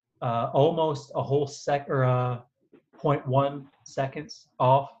almost a whole 0.1 seconds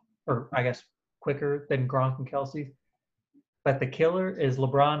off, or I guess quicker than Gronk and Kelsey. But the killer is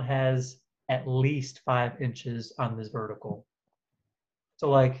LeBron has at least 5 inches on this vertical. So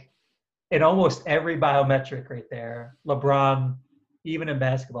like in almost every biometric right there, LeBron, even in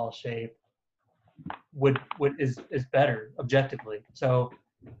basketball shape, is better objectively. So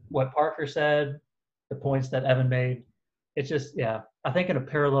what Parker said, the points that Evan made, it's just, yeah, I think in a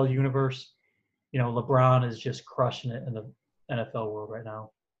parallel universe, LeBron is just crushing it in the NFL world right now.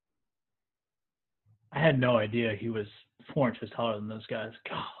 I had no idea he was 4 inches taller than those guys.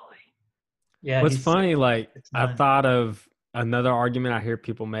 Golly. Yeah. What's funny, like, I 6'9". thought of another argument I hear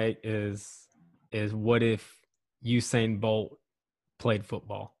people make is what if Usain Bolt played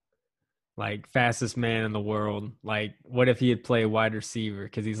football? Like, fastest man in the world. Like, what if he had played wide receiver?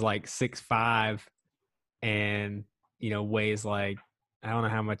 Because he's like 6'5" and, weighs like, I don't know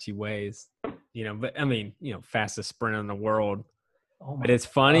how much he weighs, but I mean, fastest sprinter in the world. Oh but it's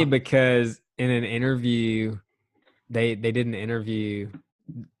funny because in an interview, they did an interview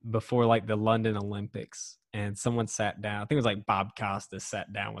before like the London Olympics, and someone sat down. I think it was like Bob Costas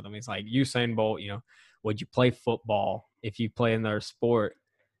sat down with him. He's like, Usain Bolt, would you play football if you play another sport?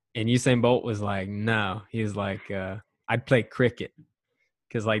 And Usain Bolt was like, no. He was like, I'd play cricket.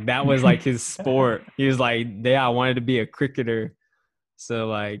 Because, like, that was, like, his sport. He was like, yeah, I wanted to be a cricketer. So,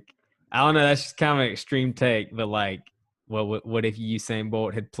 like, I don't know. That's just kind of an extreme take. But, like, what if Usain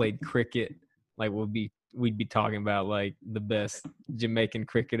Bolt had played cricket? Like, we'd be talking about, like, the best Jamaican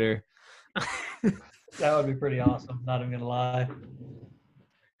cricketer. That would be pretty awesome. Not even going to lie.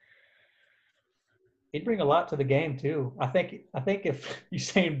 He'd bring a lot to the game, too. I think if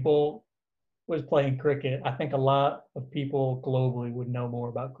Usain Bolt was playing cricket, I think a lot of people globally would know more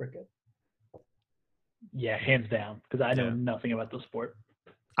about cricket. Yeah, hands down, because I know nothing about the sport.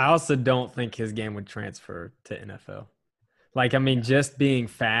 I also don't think his game would transfer to NFL. Like, I mean, just being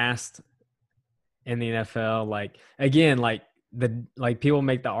fast in the NFL, like, again, like people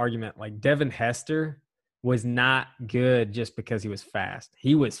make the argument, like Devin Hester was not good just because he was fast.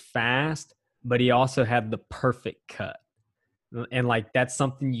 He was fast, but he also had the perfect cut. And like that's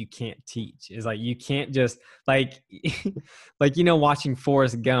something you can't teach. Is like you can't just like like watching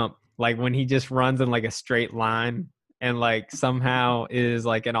Forrest Gump, like when he just runs in like a straight line and like somehow is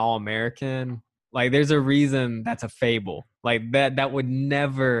like an All-American. Like there's a reason that's a fable. Like that would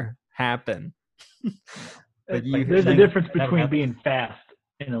never happen. Like you There's a think difference that never between happened? being fast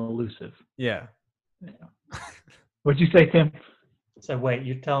and elusive. yeah. What'd you say, Tim? So wait,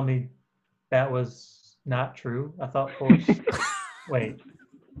 you tell me that was not true? I thought Forrest. Wait.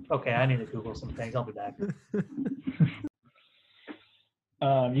 Okay, I need to Google some things. I'll be back. You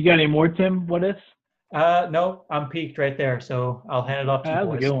got any more, Tim? What ifs? No, I'm peaked right there, so I'll hand it off to you That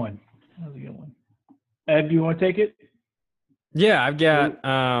was a boys. good one. That was a good one. Ed, do you want to take it? Yeah, I've got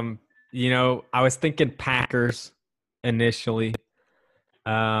I was thinking Packers initially.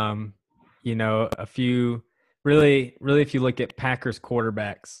 A few really if you look at Packers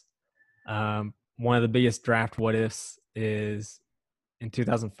quarterbacks, one of the biggest draft what ifs is in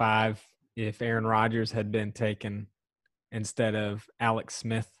 2005 if Aaron Rodgers had been taken instead of Alex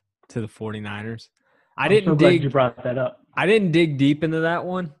Smith to the 49ers. I'm so glad you brought that up. I didn't dig deep into that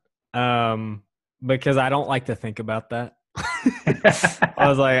one because I don't like to think about that. I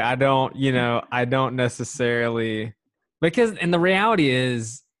was like, I don't necessarily, because, and the reality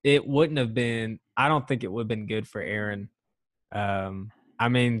is it wouldn't have been, I don't think it would have been good for Aaron. I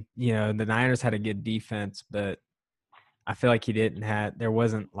mean, the Niners had a good defense, but I feel like there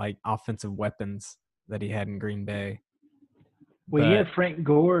wasn't like offensive weapons that he had in Green Bay. Well, he had Frank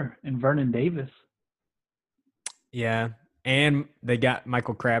Gore and Vernon Davis. Yeah. And they got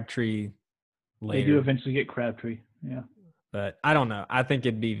Michael Crabtree later. They do eventually get Crabtree. Yeah. But I don't know. I think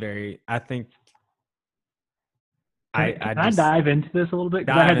it'd be very. I think. Can I dive into this a little bit?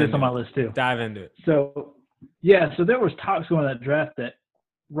 Because I had this on my list too. Dive into it. So, yeah. So there was talks going on that draft that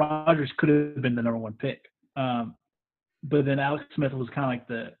Rodgers could have been the number one pick, but then Alex Smith was kind of like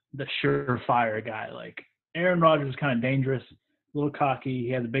the surefire guy. Like Aaron Rodgers was kind of dangerous, a little cocky. He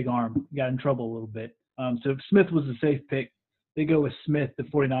had a big arm. He got in trouble a little bit. So Smith was a safe pick. They go with Smith. The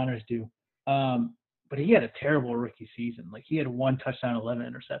 49ers do. But he had a terrible rookie season. Like he had 1 touchdown, 11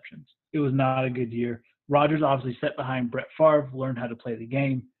 interceptions. It was not a good year. Rodgers obviously sat behind Brett Favre, learned how to play the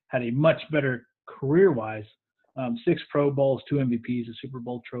game, had a much better career-wise. 6 Pro Bowls, 2 MVPs, a Super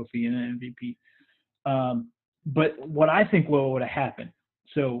Bowl trophy, and an MVP. But what I think would have happened,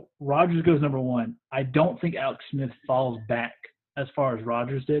 so Rodgers goes number 1. I don't think Alex Smith falls back as far as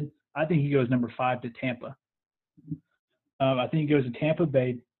Rodgers did. I think he goes number 5 to Tampa. I think he goes to Tampa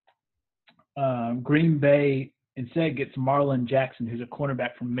Bay. Green Bay instead gets Marlon Jackson, who's a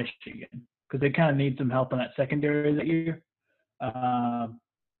cornerback from Michigan, because they kind of need some help in that secondary that year.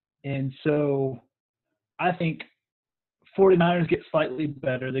 And so I think 49ers get slightly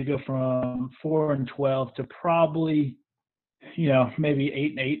better. They go from 4-12 to probably,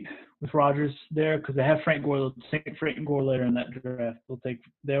 maybe 8-8 with Rodgers there, because they have Frank Gore later in that draft.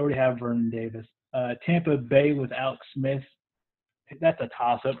 They already have Vernon Davis. Tampa Bay with Alex Smith. That's a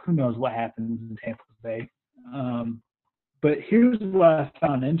toss-up. Who knows what happens in Tampa Bay? But here's what I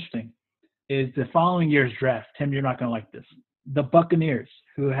found interesting is the following year's draft. Tim, you're not going to like this. The Buccaneers,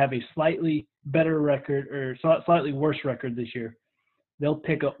 who have a slightly better record or slightly worse record this year, they'll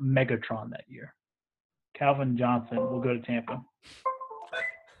pick up Megatron that year. Calvin Johnson will go to Tampa.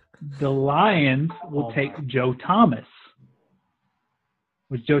 The Lions will take Joe Thomas,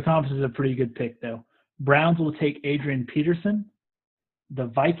 which Joe Thomas is a pretty good pick, though. Browns will take Adrian Peterson. The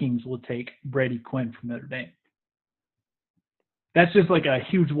Vikings will take Brady Quinn from Notre Dame. That's just like a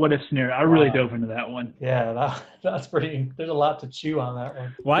huge what-if scenario. I really dove into that one. Yeah, that's pretty – there's a lot to chew on that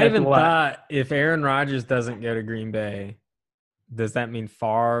one. Well, I even thought if Aaron Rodgers doesn't go to Green Bay, does that mean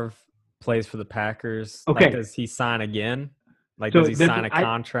Favre plays for the Packers? Okay. Like, does he sign again? Like, does he sign a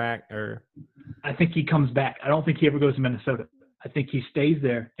contract? Or I think he comes back. I don't think he ever goes to Minnesota. I think he stays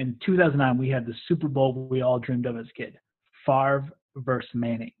there. In 2009, we had the Super Bowl we all dreamed of as a kid. Favre versus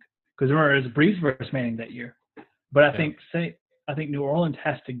Manning. Because remember, it was Brees versus Manning that year. But I think New Orleans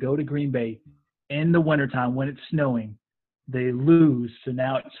has to go to Green Bay in the wintertime when it's snowing. They lose, so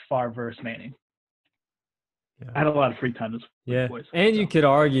now it's Favre versus Manning. Yeah. I had a lot of free time this week, boys. And you could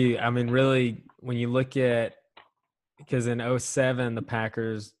argue, I mean, really, when you look at – because in 2007, the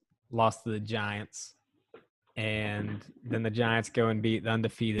Packers lost to the Giants. And then the Giants go and beat the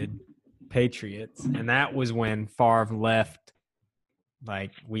undefeated Patriots. And that was when Favre left.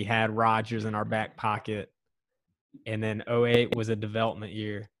 Like, we had Rodgers in our back pocket. And then 2008 was a development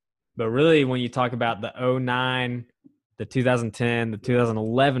year. But really, when you talk about the 2009, the 2010, the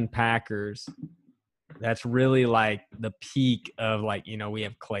 2011 Packers, that's really like the peak of, like, we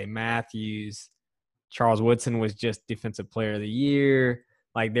have Clay Matthews, Charles Woodson was just Defensive Player of the Year.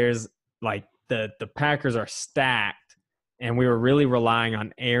 Like there's like the Packers are stacked, and we were really relying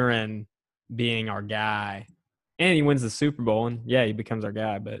on Aaron being our guy. And he wins the Super Bowl, and yeah, he becomes our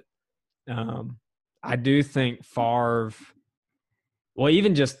guy. But I do think Favre. Well,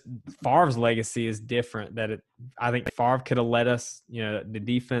 even just Favre's legacy is different. I think Favre could have led us. You know, the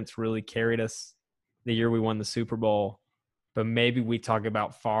defense really carried us the year we won the Super Bowl. But maybe we talk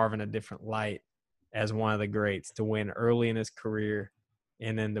about Favre in a different light as one of the greats to win early in his career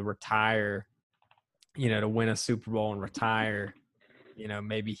and then to retire, you know, to win a Super Bowl and retire. You know,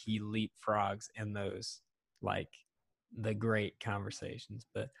 maybe he leapfrogs in those, like, the great conversations.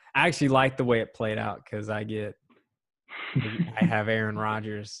 But I actually like the way it played out because I have Aaron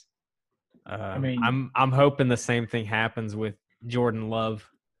Rodgers. I'm hoping the same thing happens with Jordan Love.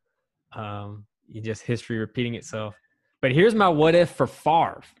 History repeating itself. But here's my what if for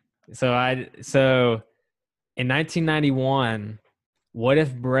Favre. So in 1991, what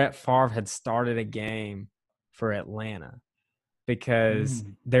if Brett Favre had started a game for Atlanta? Because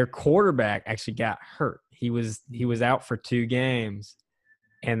their quarterback actually got hurt. He was out for 2 games,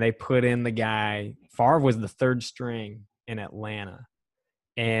 and they put in the guy. Favre was the 3rd string in Atlanta,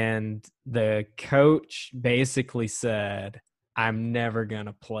 and the coach basically said, "I'm never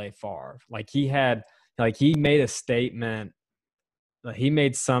gonna play Favre." He made a statement. He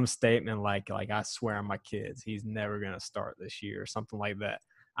made some statement like I swear on my kids, he's never gonna start this year or something like that.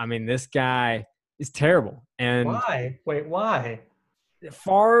 I mean, this guy is terrible. And why? Wait, why?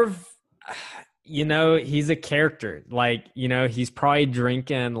 Favre, you know, he's a character. Like, you know, he's probably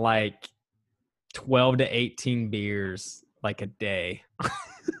drinking like 12 to 18 beers like a day.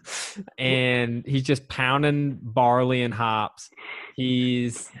 And he's just pounding barley and hops.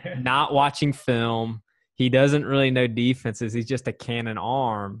 He's not watching film. He doesn't really know defenses. He's just a cannon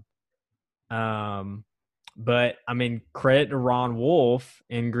arm. But, I mean, credit to Ron Wolf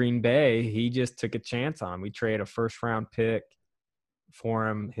in Green Bay. He just took a chance on him. We traded a first-round pick for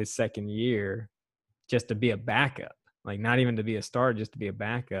him his 2nd year just to be a backup. Like, not even to be a starter, just to be a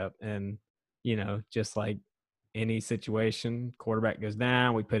backup. And, you know, just like any situation, quarterback goes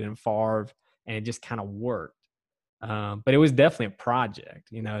down, we put in Favre, and it just kind of worked. But it was definitely a project.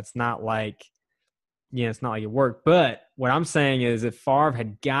 You know, it's not like it worked. But what I'm saying is if Favre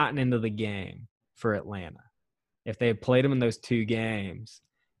had gotten into the game for Atlanta, if they had played him in those 2 games,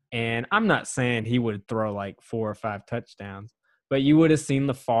 and I'm not saying he would throw like 4 or 5 touchdowns, but you would have seen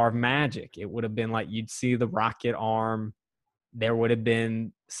the Favre magic. It would have been like you'd see the rocket arm. There would have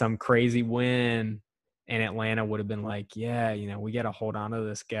been some crazy win, and Atlanta would have been like, yeah, you know, we got to hold on to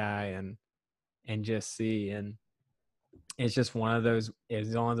this guy and just see. And it's just one of those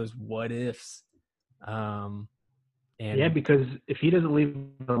what ifs. Because if he doesn't leave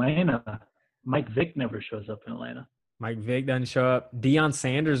Atlanta, Mike Vick never shows up in Atlanta. Mike Vick doesn't show up. Deion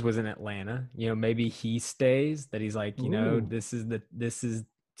Sanders was in Atlanta. You know, maybe he stays. That he's like, you know, this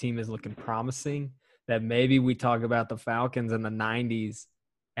team is looking promising. That maybe we talk about the Falcons in the 90s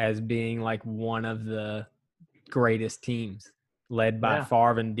as being like one of the greatest teams led by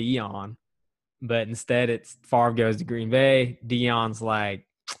Favre and Deion. But instead it's Favre goes to Green Bay. Deion's like,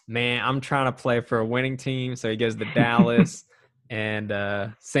 man, I'm trying to play for a winning team. So he goes to Dallas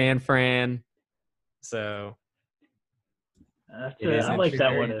and San Fran. So I like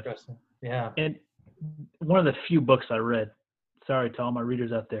that one. Yeah. And one of the few books I read, sorry to all my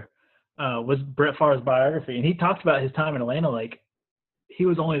readers out there, was Brett Favre's biography. And he talked about his time in Atlanta. Like, he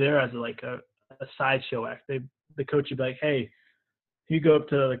was only there as a sideshow act. The coach would be like, hey, you go up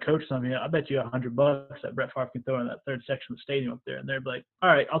to the coach something, I bet you $100 that Brett Favre can throw in that 3rd section of the stadium up there. And they'd be like, all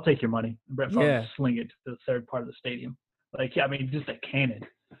right, I'll take your money. And Brett Favre would sling it to the 3rd part of the stadium. Like, I mean, just a cannon.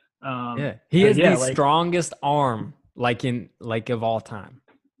 He has the strongest arm, of all time.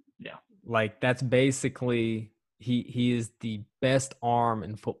 Yeah. Like, that's basically he is the best arm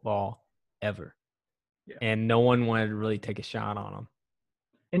in football ever. Yeah. And no one wanted to really take a shot on him.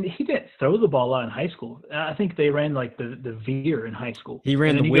 And he didn't throw the ball out in high school. I think they ran like the veer in high school. He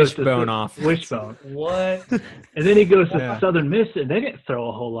ran the wishbone off. Wishbone. What? And then he goes to Southern Miss, and they didn't throw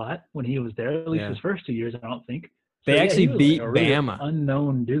a whole lot when he was there. At least his first 2 years, I don't think. They actually beat Bama. Really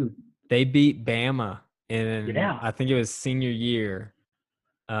unknown dude. They beat Bama in I think it was senior year.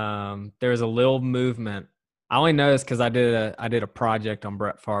 There was a little movement. I only know this because I did a project on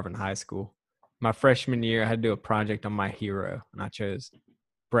Brett Favre in high school. My freshman year, I had to do a project on my hero, and I chose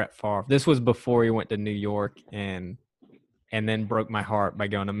Brett Favre. This was before he went to New York and then broke my heart by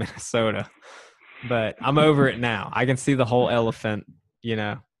going to Minnesota. But I'm over it now. I can see the whole elephant, you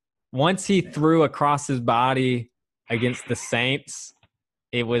know. Once he threw across his body against the Saints,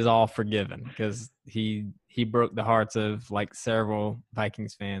 it was all forgiven because he broke the hearts of like several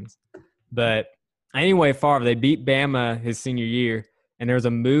Vikings fans. But anyway, Favre, they beat Bama his senior year, and there was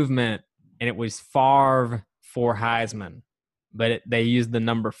a movement, and it was Favre for Heisman, but they used the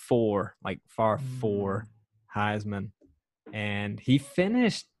number 4, like Favre for Heisman, and he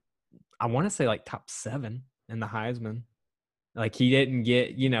finished, I want to say like top 7 in the Heisman. Like he didn't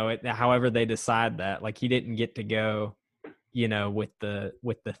get, however they decide that, like he didn't get to go, with the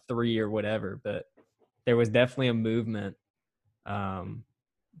 3 or whatever, but there was definitely a movement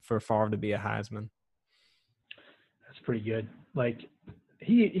for Favre to be a Heisman. That's pretty good. Like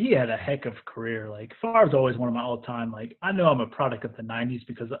he had a heck of a career. Like Favre's always one of my all-time. Like I know I'm a product of the '90s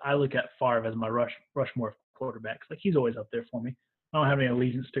because I look at Favre as my Rushmore quarterbacks. Like he's always up there for me. I don't have any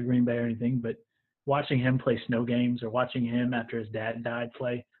allegiance to Green Bay or anything, but watching him play snow games or watching him after his dad died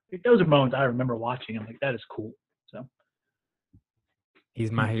play, like, those are moments I remember watching. I'm like, that is cool. So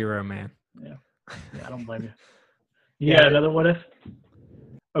he's my hero, man. Yeah, I don't blame you. Yeah, another what if?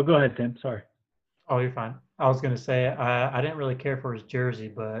 Oh, go ahead, Tim. Sorry. Oh, you're fine. I was going to say I didn't really care for his jersey,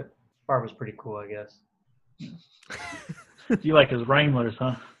 but Favre was pretty cool, I guess. You like his Wranglers,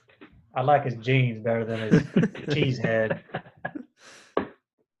 huh? I like his jeans better than his cheese head.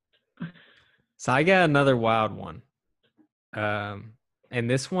 So I got another wild one. And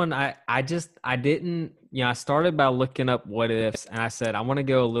this one, I didn't, I started by looking up what ifs, and I said, I want to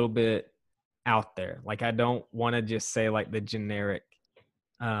go a little bit out there. Like, I don't want to just say like the generic,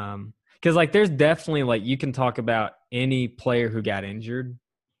 because like there's definitely like you can talk about any player who got injured,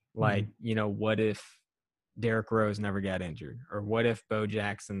 like what if Derrick Rose never got injured, or what if Bo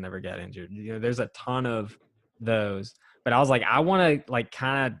Jackson never got injured? There's a ton of those, but I was like, I want to like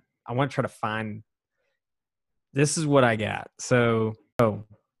I want to try to find. This is what I got. So,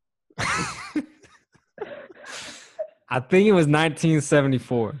 I think it was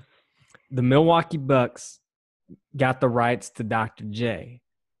 1974. The Milwaukee Bucks got the rights to Dr. J,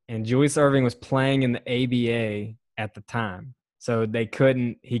 and Julius Erving was playing in the ABA at the time. So he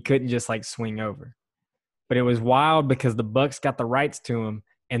couldn't just like swing over. But it was wild because the Bucks got the rights to him,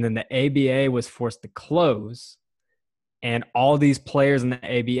 and then the ABA was forced to close, and all these players in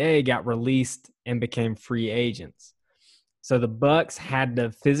the ABA got released and became free agents. So the Bucks had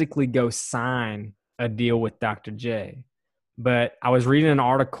to physically go sign a deal with Dr. J. But I was reading an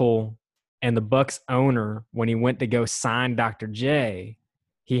article, and the Bucks owner, when he went to go sign Dr. J,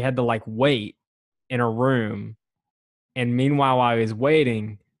 he had to like wait in a room. And meanwhile, while he was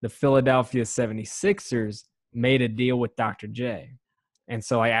waiting, the Philadelphia 76ers made a deal with Dr. J. And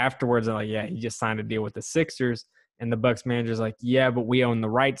so like afterwards, I'm like, yeah, he just signed a deal with the Sixers. And the Bucks manager's like, yeah, but we own the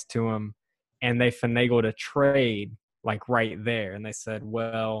rights to him. And they finagled a trade like right there. And they said,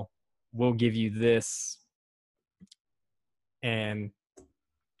 well, we'll give you this. And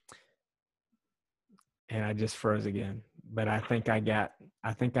I just froze again. But I think I got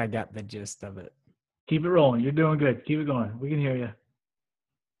the gist of it. Keep it rolling. You're doing good. Keep it going. We can hear you.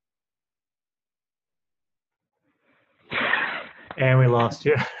 And we lost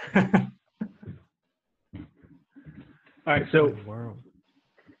you. All right, so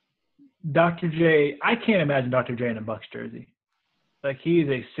Dr. J, I can't imagine Dr. J in a Bucks jersey. Like, he's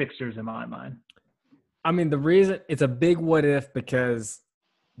a Sixers in my mind. I mean, the reason it's a big what if because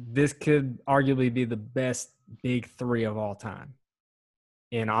this could arguably be the best big three of all time.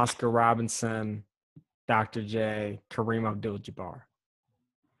 In Oscar Robinson, Dr. J, Kareem Abdul-Jabbar.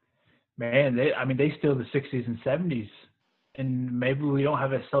 Man, they still the 60s and 70s. And maybe we don't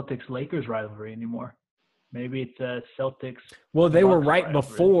have a Celtics-Lakers rivalry anymore. Maybe it's a Celtics. Well, they were right rivalry.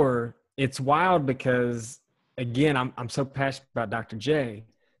 before. It's wild because, again, I'm so passionate about Dr. J.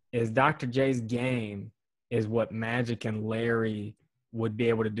 Is Dr. J's game is what Magic and Larry would be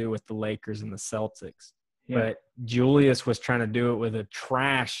able to do with the Lakers and the Celtics. Yeah. But Julius was trying to do it with a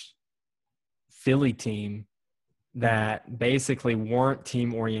trash Philly team that basically weren't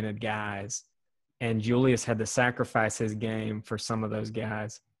team-oriented guys. And Julius had to sacrifice his game for some of those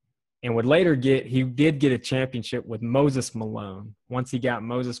guys. And would later he did get a championship with Moses Malone. Once he got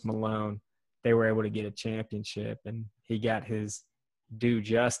Moses Malone, they were able to get a championship, and he got his due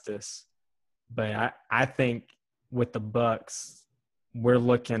justice. But I think with the Bucks, we're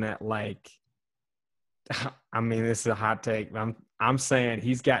looking at like, I mean, this is a hot take. I'm saying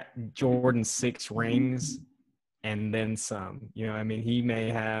he's got Jordan's 6 rings and then some. I mean, he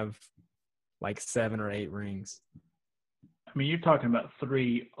may have like 7 or 8 rings. I mean, you're talking about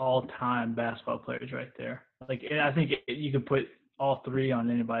 3 all-time basketball players right there. Like, I think you could put all 3 on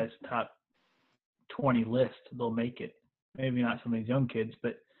anybody's top 20 list. They'll make it. Maybe not some of these young kids,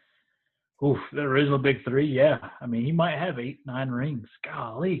 but Oof, the original big three, yeah. I mean, he might have 8, 9 rings.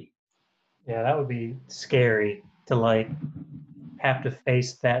 Golly. Yeah, that would be scary to like have to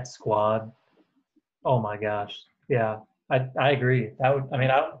face that squad. Oh my gosh. Yeah, I agree. That would, I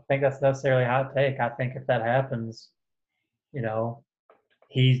mean, I don't think that's necessarily a hot take. I think if that happens, you know,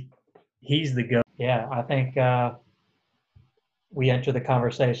 he he's the go. Yeah, I think we enter the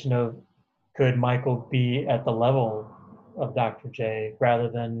conversation of could Michael be at the level of Dr. J rather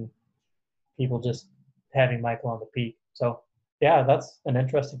than people just having Michael on the peak. So yeah, that's an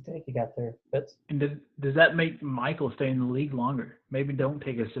interesting take you got there, Fitz. And does that make Michael stay in the league longer? Maybe don't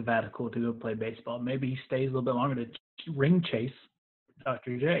take a sabbatical to go play baseball. Maybe he stays a little bit longer to ring chase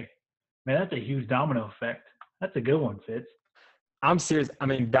Dr. J. Man, that's a huge domino effect. That's a good one, Fitz. I'm serious. I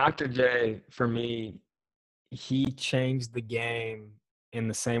mean, Dr. J, for me, he changed the game in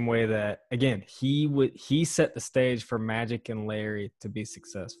the same way that, again, he set the stage for Magic and Larry to be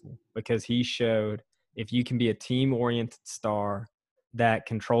successful because he showed if you can be a team-oriented star that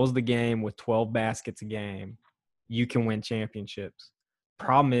controls the game with 12 baskets a game, you can win championships.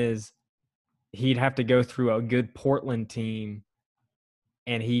 Problem is, he'd have to go through a good Portland team,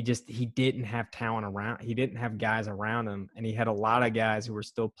 and he didn't have talent around. He didn't have guys around him, and he had a lot of guys who were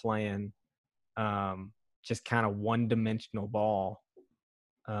still playing just kind of one-dimensional ball.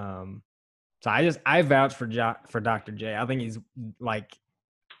 So I vouch for Dr. J. I think he's like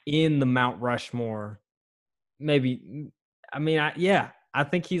in the Mount Rushmore. Maybe, I mean, I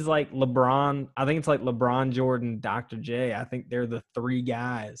think he's like LeBron. I think it's like LeBron, Jordan, Dr. J. I think they're the three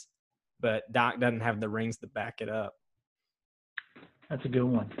guys, but Doc doesn't have the rings to back it up. That's a good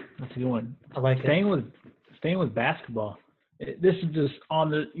one. That's a good one. I like staying with basketball. This is just on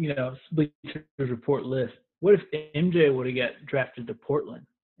the Bleacher Report list. What if MJ would have got drafted to Portland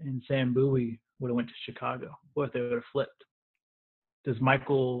and Sam Bowie would have went to Chicago? What if they would have flipped? Does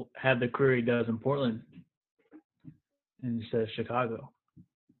Michael have the career he does in Portland instead of Chicago?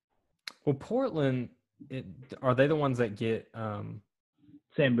 Well, Portland, are they the ones that get Sam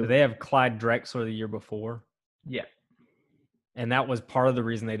Bowie. Do they have Clyde Drexler the year before? Yeah. And that was part of the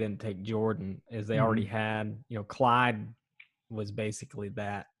reason they didn't take Jordan is they already had, Clyde was basically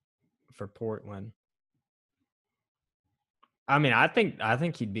that for Portland. I mean, I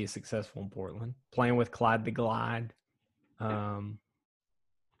think he'd be successful in Portland, playing with Clyde the Glide.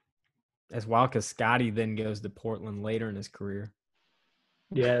 As well, because Scotty then goes to Portland later in his career.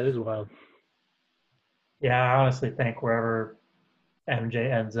 Yeah, it is wild. Yeah, I honestly think wherever MJ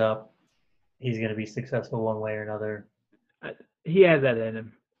ends up, he's going to be successful one way or another. He has that in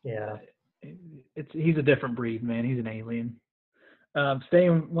him. Yeah. He's a different breed, man. He's an alien.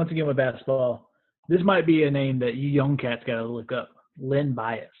 Staying once again with basketball, this might be a name that you young cats got to look up. Len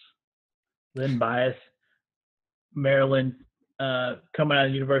Bias. Len Bias, Maryland, coming out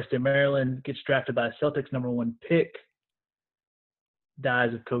of the University of Maryland, gets drafted by the Celtics, #1 pick,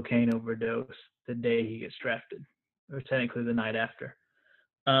 dies of cocaine overdose the day he gets drafted, or technically the night after.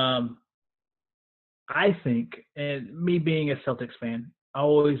 I think, and me being a Celtics fan, I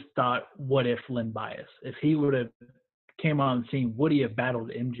always thought, what if Len Bias? If he would have came on the scene, would he have battled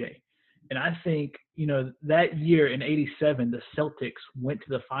MJ? And I think, that year in '87, the Celtics went to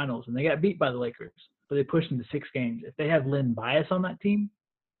the finals, and they got beat by the Lakers, but they pushed into 6 games. If they have Len Bias on that team,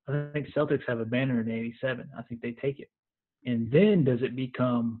 I think Celtics have a banner in '87. I think they take it. And then does it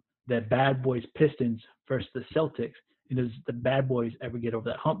become the Bad Boys Pistons versus the Celtics? And does the Bad Boys ever get over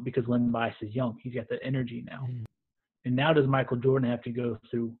that hump because Len Bias is young? He's got the energy now. And now does Michael Jordan have to go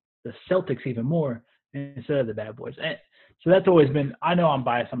through the Celtics even more instead of the Bad Boys? And so that's always been – I know I'm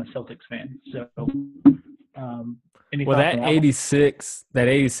biased. I'm a Celtics fan. So that 86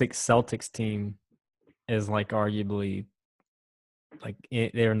 Celtics team is like arguably like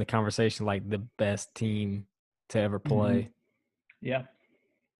they're in the conversation like the best team to ever play. Yeah.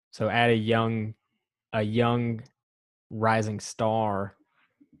 So add a young rising star,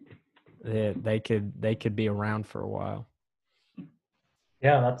 they could be around for a while.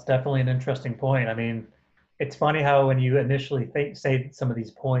 Yeah, that's definitely an interesting point. I mean, it's funny how when you initially say some of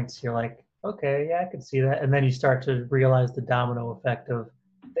these points, you're like, okay, yeah, I can see that. And then you start to realize the domino effect of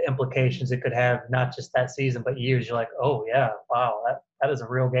the implications it could have, not just that season, but years. You're like, oh, yeah, wow, that is a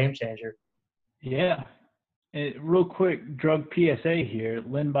real game changer. Yeah. And real quick, drug PSA here.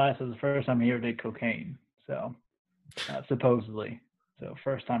 Len Bias was the first time he ever did cocaine. So, supposedly. So,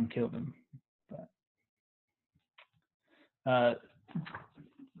 first time killed him. But,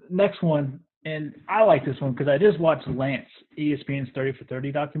 next one, and I like this one because I just watched Lance, ESPN's 30 for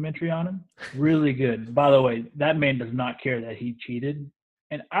 30 documentary on him. Really good. By the way, that man does not care that he cheated.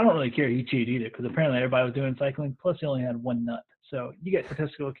 And I don't really care he cheated either because apparently everybody was doing cycling. Plus, he only had 1 nut. So you get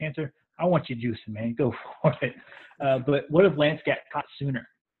testicular cancer, I want you juicing, man. Go for it. But what if Lance got caught sooner?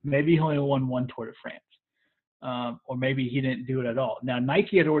 Maybe he only won one Tour de France, or maybe he didn't do it at all. Now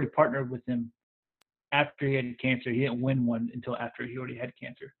Nike had already partnered with him after he had cancer. He didn't win one until after he already had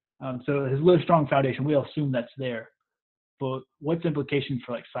cancer. So his Live Strong Foundation, we'll assume that's there. But what's the implication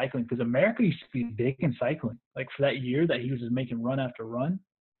for like cycling? Because America used to be big in cycling. Like for that year that he was just making run after run,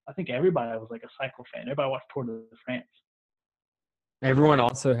 I think everybody was like a cycle fan. Everybody watched Tour de France. Everyone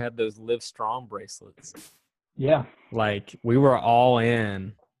also had those Live Strong bracelets. Yeah. Like we were all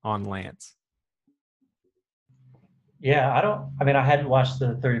in on Lance. Yeah, I hadn't watched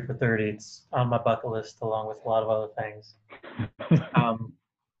the 30 for 30. It's on my bucket list along with a lot of other things.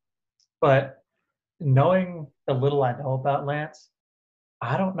 But knowing the little I know about Lance,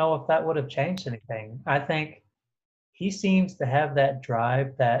 I don't know if that would have changed anything. I think he seems to have that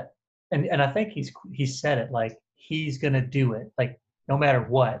drive that, and I think he's said it, like he's gonna do it, like no matter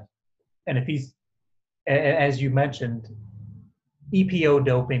what. And if he's, as you mentioned, EPO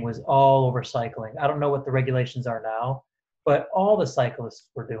doping was all over cycling. I don't know what the regulations are now, but all the cyclists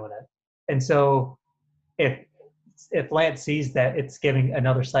were doing it. And so if Lance sees that it's giving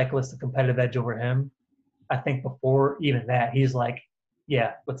another cyclist a competitive edge over him, I think before even that, he's like,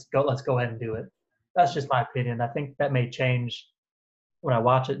 yeah, let's go ahead and do it. That's just my opinion. I think that may change when I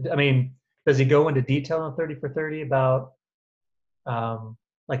watch it. I mean, does he go into detail on 30 for 30 about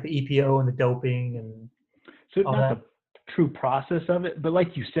like the EPO and the doping and So all not that? the true process of it, but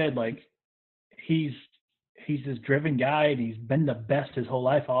like you said, like he's this driven guy and he's been the best his whole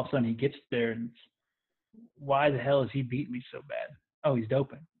life. All of a sudden he gets there and why the hell is he beating me so bad? Oh, he's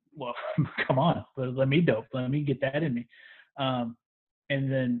doping. Well, come on, let me dope. Let me get that in me. And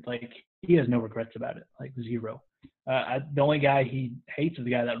then like he has no regrets about it, like zero. The only guy he hates is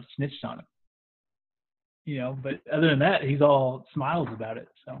the guy that snitched on him. You know, but other than that, he's all smiles about it.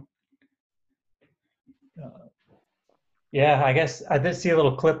 So. Yeah, I guess I did see a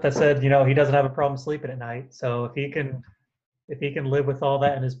little clip that said, he doesn't have a problem sleeping at night. So if he can live with all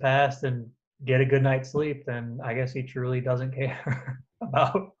that in his past and get a good night's sleep, then I guess he truly doesn't care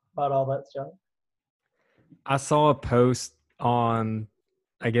about all that stuff. I saw a post on,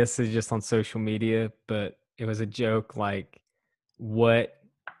 I guess it's just on social media, but it was a joke like what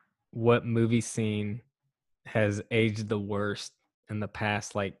movie scene has aged the worst in the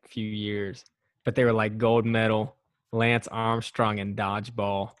past like few years. But they were like gold medal, Lance Armstrong in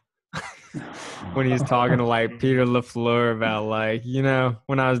dodgeball. When he was talking to like Peter LaFleur about like,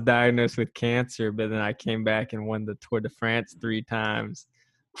 when I was diagnosed with cancer, but then I came back and won the Tour de France 3 times.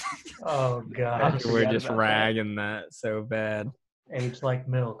 Oh gosh. We're just ragging that so bad. Age like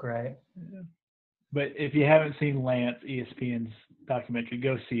milk, right? Yeah. But if you haven't seen Lance, ESPN's documentary,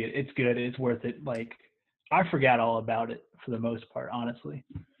 go see it. It's good. It's worth it. Like I forgot all about it for the most part, honestly.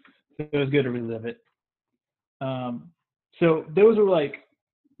 So it was good to relive it. So those were like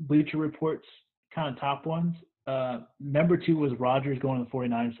Bleacher Report's kind of top ones. Number 2 was Rodgers going to the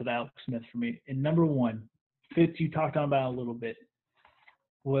 49ers with Alex Smith for me. And number 1, Fitz, you talked about a little bit,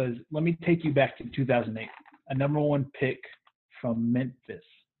 was let me take you back to 2008. A number 1 pick from Memphis,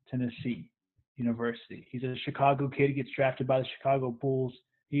 Tennessee University. He's a Chicago kid. He gets drafted by the Chicago Bulls.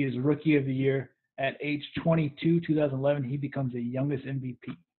 He is Rookie of the Year. At age 22, 2011, he becomes the youngest MVP.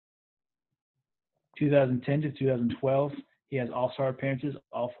 2010 to 2012, he has all-star appearances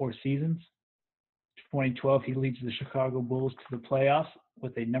all 4 seasons. 2012, he leads the Chicago Bulls to the playoffs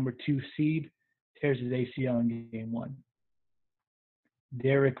with a number 2 seed, tears his ACL in game 1.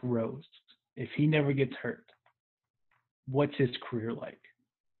 Derrick Rose, if he never gets hurt, what's his career like?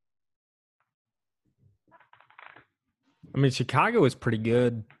 I mean, Chicago was pretty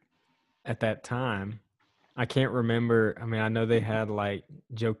good at that time. I can't remember. I mean, I know they had like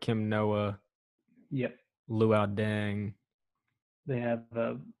Joakim Noah. Yep. Luau Deng. They have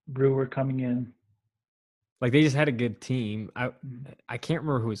Brewer coming in. Like they just had a good team. I can't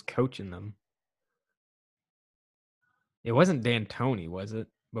remember who was coaching them. It wasn't D'Antoni, was it?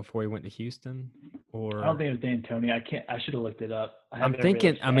 Before he went to Houston, or I don't think it was D'Antoni. I should have looked it up. I'm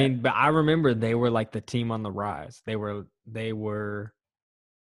thinking. I mean, but I remember they were like the team on the rise. They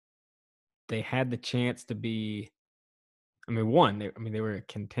had the chance to be. I mean, they were a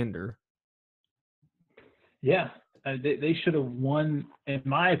contender. Yeah, they should have won. In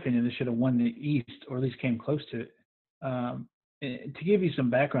my opinion, they should have won the East, or at least came close to it. To give you some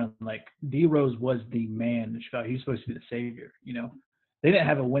background, like D Rose was the man in Chicago. He was supposed to be the savior. They didn't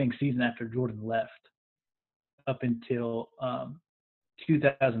have a winning season after Jordan left up until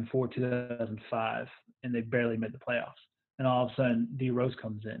 2004, 2005, and they barely made the playoffs. And all of a sudden, D Rose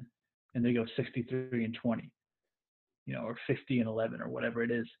comes in, and they go 63-20. or 50-11 or whatever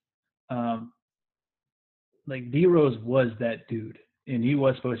it is. Like D Rose was that dude, and he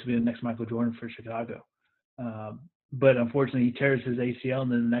was supposed to be the next Michael Jordan for Chicago. But unfortunately, he tears his ACL,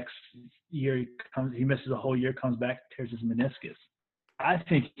 and then the next year he misses a whole year, comes back, tears his meniscus. I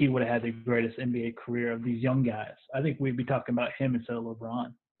think he would have had the greatest NBA career of these young guys. I think we'd be talking about him instead of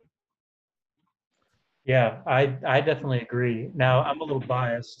LeBron. Yeah, I definitely agree. Now, I'm a little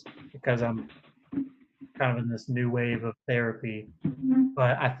biased because I'm kind of in this new wave of therapy,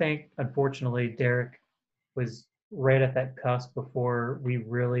 but I think, unfortunately, Derek was right at that cusp before we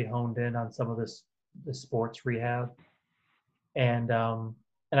really honed in on some of the sports rehab, and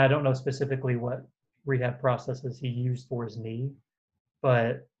I don't know specifically what rehab processes he used for his knee,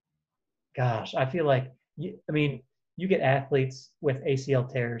 but gosh, I feel like you get athletes with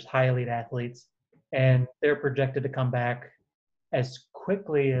ACL tears, high elite athletes, and they're projected to come back as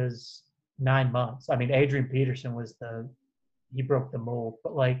quickly as 9 months. I mean, Adrian Peterson he broke the mold,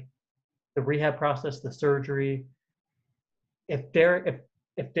 but like the rehab process, the surgery. If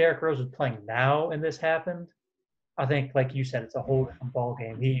Derrick Rose was playing now and this happened, I think, like you said, it's a whole different ball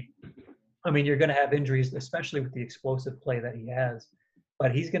game. You're going to have injuries, especially with the explosive play that he has,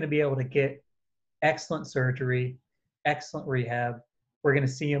 but he's going to be able to get excellent surgery, excellent rehab. We're going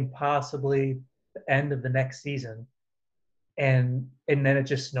to see him possibly the end of the next season, and then it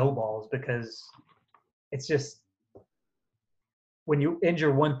just snowballs because it's just when you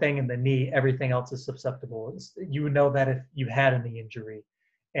injure one thing in the knee, everything else is susceptible. You would know that if you had a knee injury.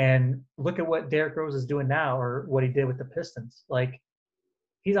 And look at what Derrick Rose is doing now, or what he did with the Pistons. Like,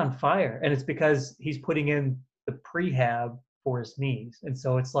 he's on fire, and it's because he's putting in the prehab for his knees. And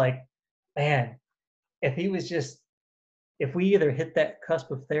so it's like, man, if we either hit that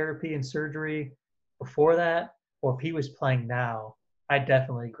cusp of therapy and surgery before that, or if he was playing now, I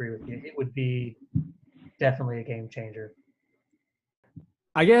definitely agree with you. It would be definitely a game changer.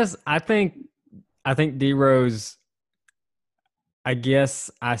 I think D Rose, I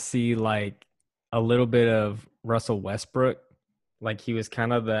guess I see like a little bit of Russell Westbrook. Like he was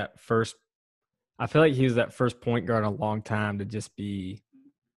kind of I feel like he was that first point guard in a long time to just be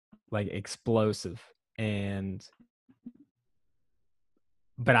like explosive.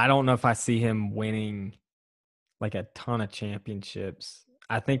 But I don't know if I see him winning like a ton of championships.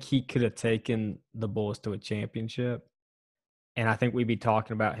 I think he could have taken the Bulls to a championship. And I think we'd be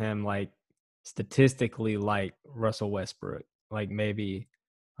talking about him like statistically like Russell Westbrook. Like maybe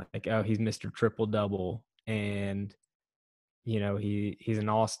like, oh, he's Mr. Triple Double, and he's an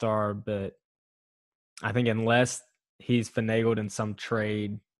all-star. But I think unless he's finagled in some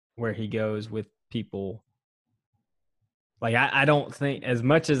trade where he goes with people, like I don't think, as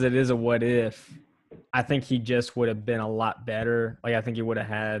much as it is a what if, I think he just would have been a lot better. Like I think he would have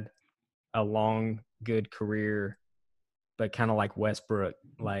had a long, good career, but kind of like Westbrook,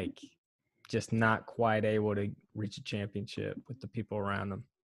 like just not quite able to reach a championship with the people around him.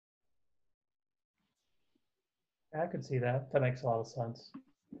 I could see that. That makes a lot of sense.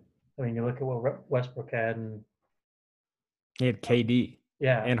 I mean, you look at what Westbrook had, and he had KD,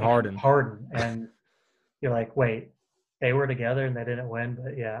 and Harden. And you're like, wait, they were together and they didn't win.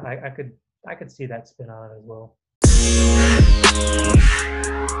 But yeah, I could see that spin on it as well.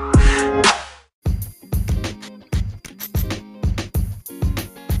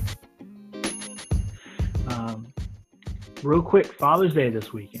 Real quick, Father's Day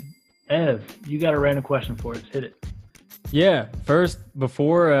this weekend. Ev, you got a random question for us. Hit it. Yeah. First,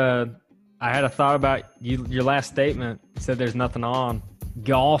 before I had a thought about your last statement. You said there's nothing on.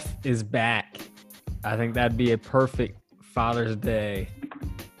 Golf is back. I think that'd be a perfect Father's Day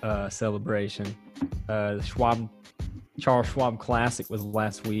celebration. The Charles Schwab Classic was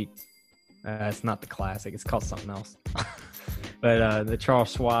last week. It's not the Classic. It's called something else. But the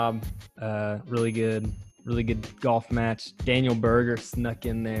Charles Schwab, really good golf match. Daniel Berger snuck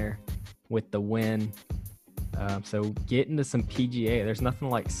in there with the win. So get into some PGA. There's nothing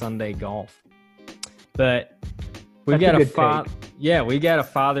like Sunday golf. But we got a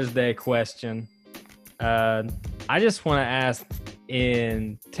Father's Day question. I just want to ask,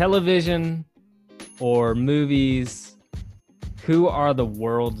 in television or movies, who are the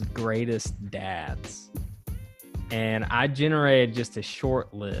world's greatest dads? And I generated just a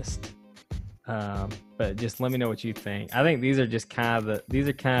short list. But just let me know what you think. I think these are kind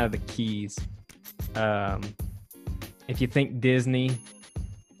of the keys. If you think Disney,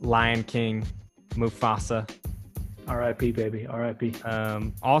 Lion King, Mufasa. R.I.P. baby, R.I.P.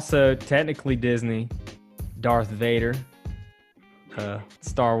 Also, technically Disney, Darth Vader,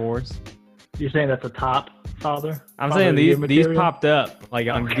 Star Wars. You're saying that's a top father? I'm saying these popped up like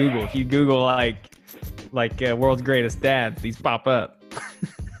on Google. If you Google like like World's Greatest Dads. These pop up.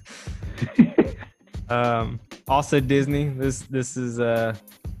 Also Disney. This is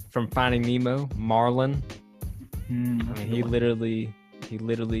from Finding Nemo. Marlin. I mean, he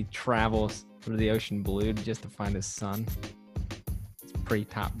literally travels through the ocean blue just to find his son. It's pretty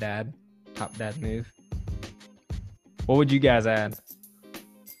top dad move. What would you guys add?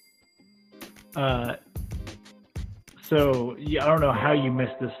 So yeah, I don't know how you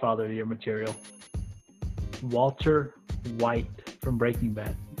missed this Father of the Year material. Walter White from Breaking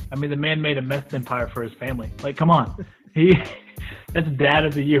Bad. I mean, the man made a meth empire for his family. Like, come on, that's Dad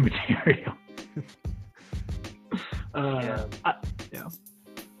of the Year material.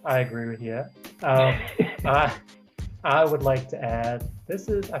 I agree with you. I would like to add,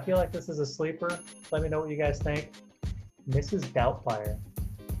 I feel like this is a sleeper. Let me know what you guys think. Mrs. Doubtfire.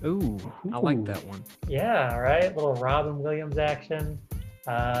 Ooh, I like that one. Yeah, right? Little Robin Williams action.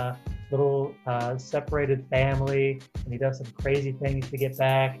 Little separated family. And he does some crazy things to get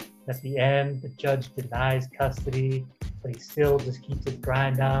back. At the end, the judge denies custody, but he still just keeps his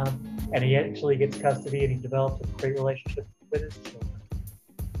grind on. And he actually gets custody and he develops a great relationship with his children.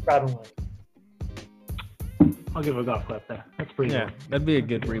 Robin Williams. I'll give a golf clap there. That's pretty good. That'd be a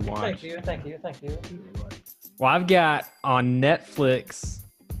good rewatch. Thank you. Well, I've got on Netflix,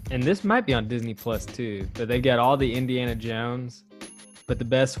 and this might be on Disney Plus too, but they've got all the Indiana Jones. But the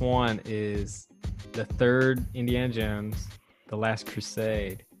best one is the third Indiana Jones, The Last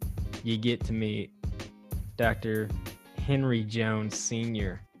Crusade. You get to meet Dr. Henry Jones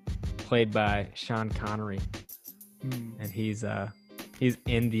Sr., played by Sean Connery. And he's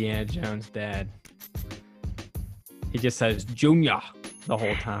Indiana Jones' dad. He just says Junior the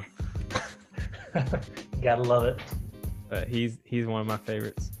whole time. Gotta love it. But he's one of my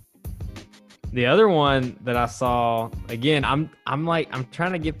favorites. The other one that I saw, again, I'm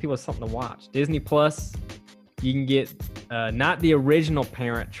trying to give people something to watch. Disney Plus, you can get not the original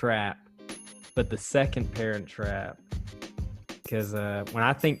Parent Trap, but the second Parent Trap. Because when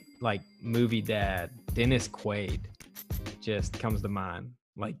I think like movie dad, Dennis Quaid just comes to mind.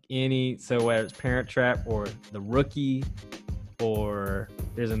 Like so whether it's Parent Trap or The Rookie, or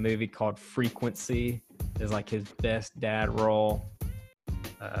there's a movie called Frequency, is like his best dad role.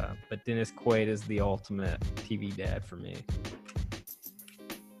 But Dennis Quaid is the ultimate TV dad for me.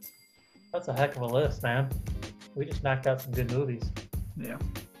 That's a heck of a list, man. We just knocked out some good movies. Yeah.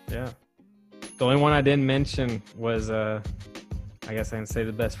 The only one I didn't mention was, I guess I can say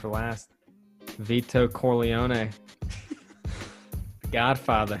the best for last, Vito Corleone,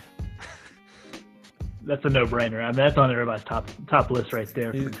 Godfather. That's a no-brainer. I mean, that's on everybody's top list right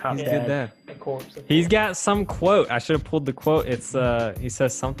there. He's top good dad. dad. Of course. He's got some quote. I should have pulled the quote. It's he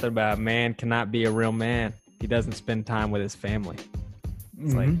says something about man cannot be a real man. He doesn't spend time with his family.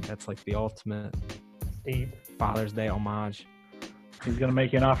 It's like that's like the ultimate deep Father's Day homage. He's gonna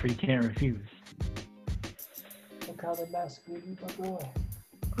make you an offer you can't refuse. Look how they massacre you, my boy.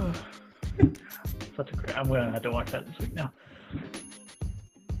 I'm gonna have to watch that this week now.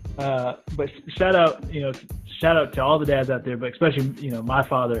 But shout out to all the dads out there, but especially, my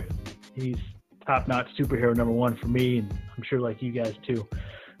father. He's top-notch superhero number one for me, and I'm sure like you guys too.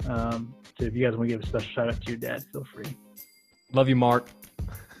 So if you guys want to give a special shout out to your dad, feel free. Love you, Mark.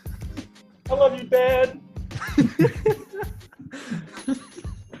 I love you, Dad.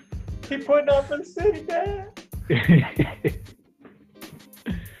 Keep putting on for the city, Dad.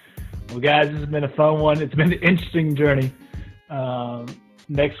 Well, guys, this has been a fun one. It's been an interesting journey.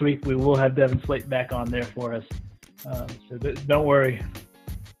 Next week, we will have Devin Slate back on there for us. So don't worry.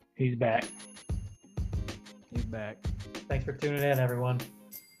 He's back. He's back. Thanks for tuning in, everyone.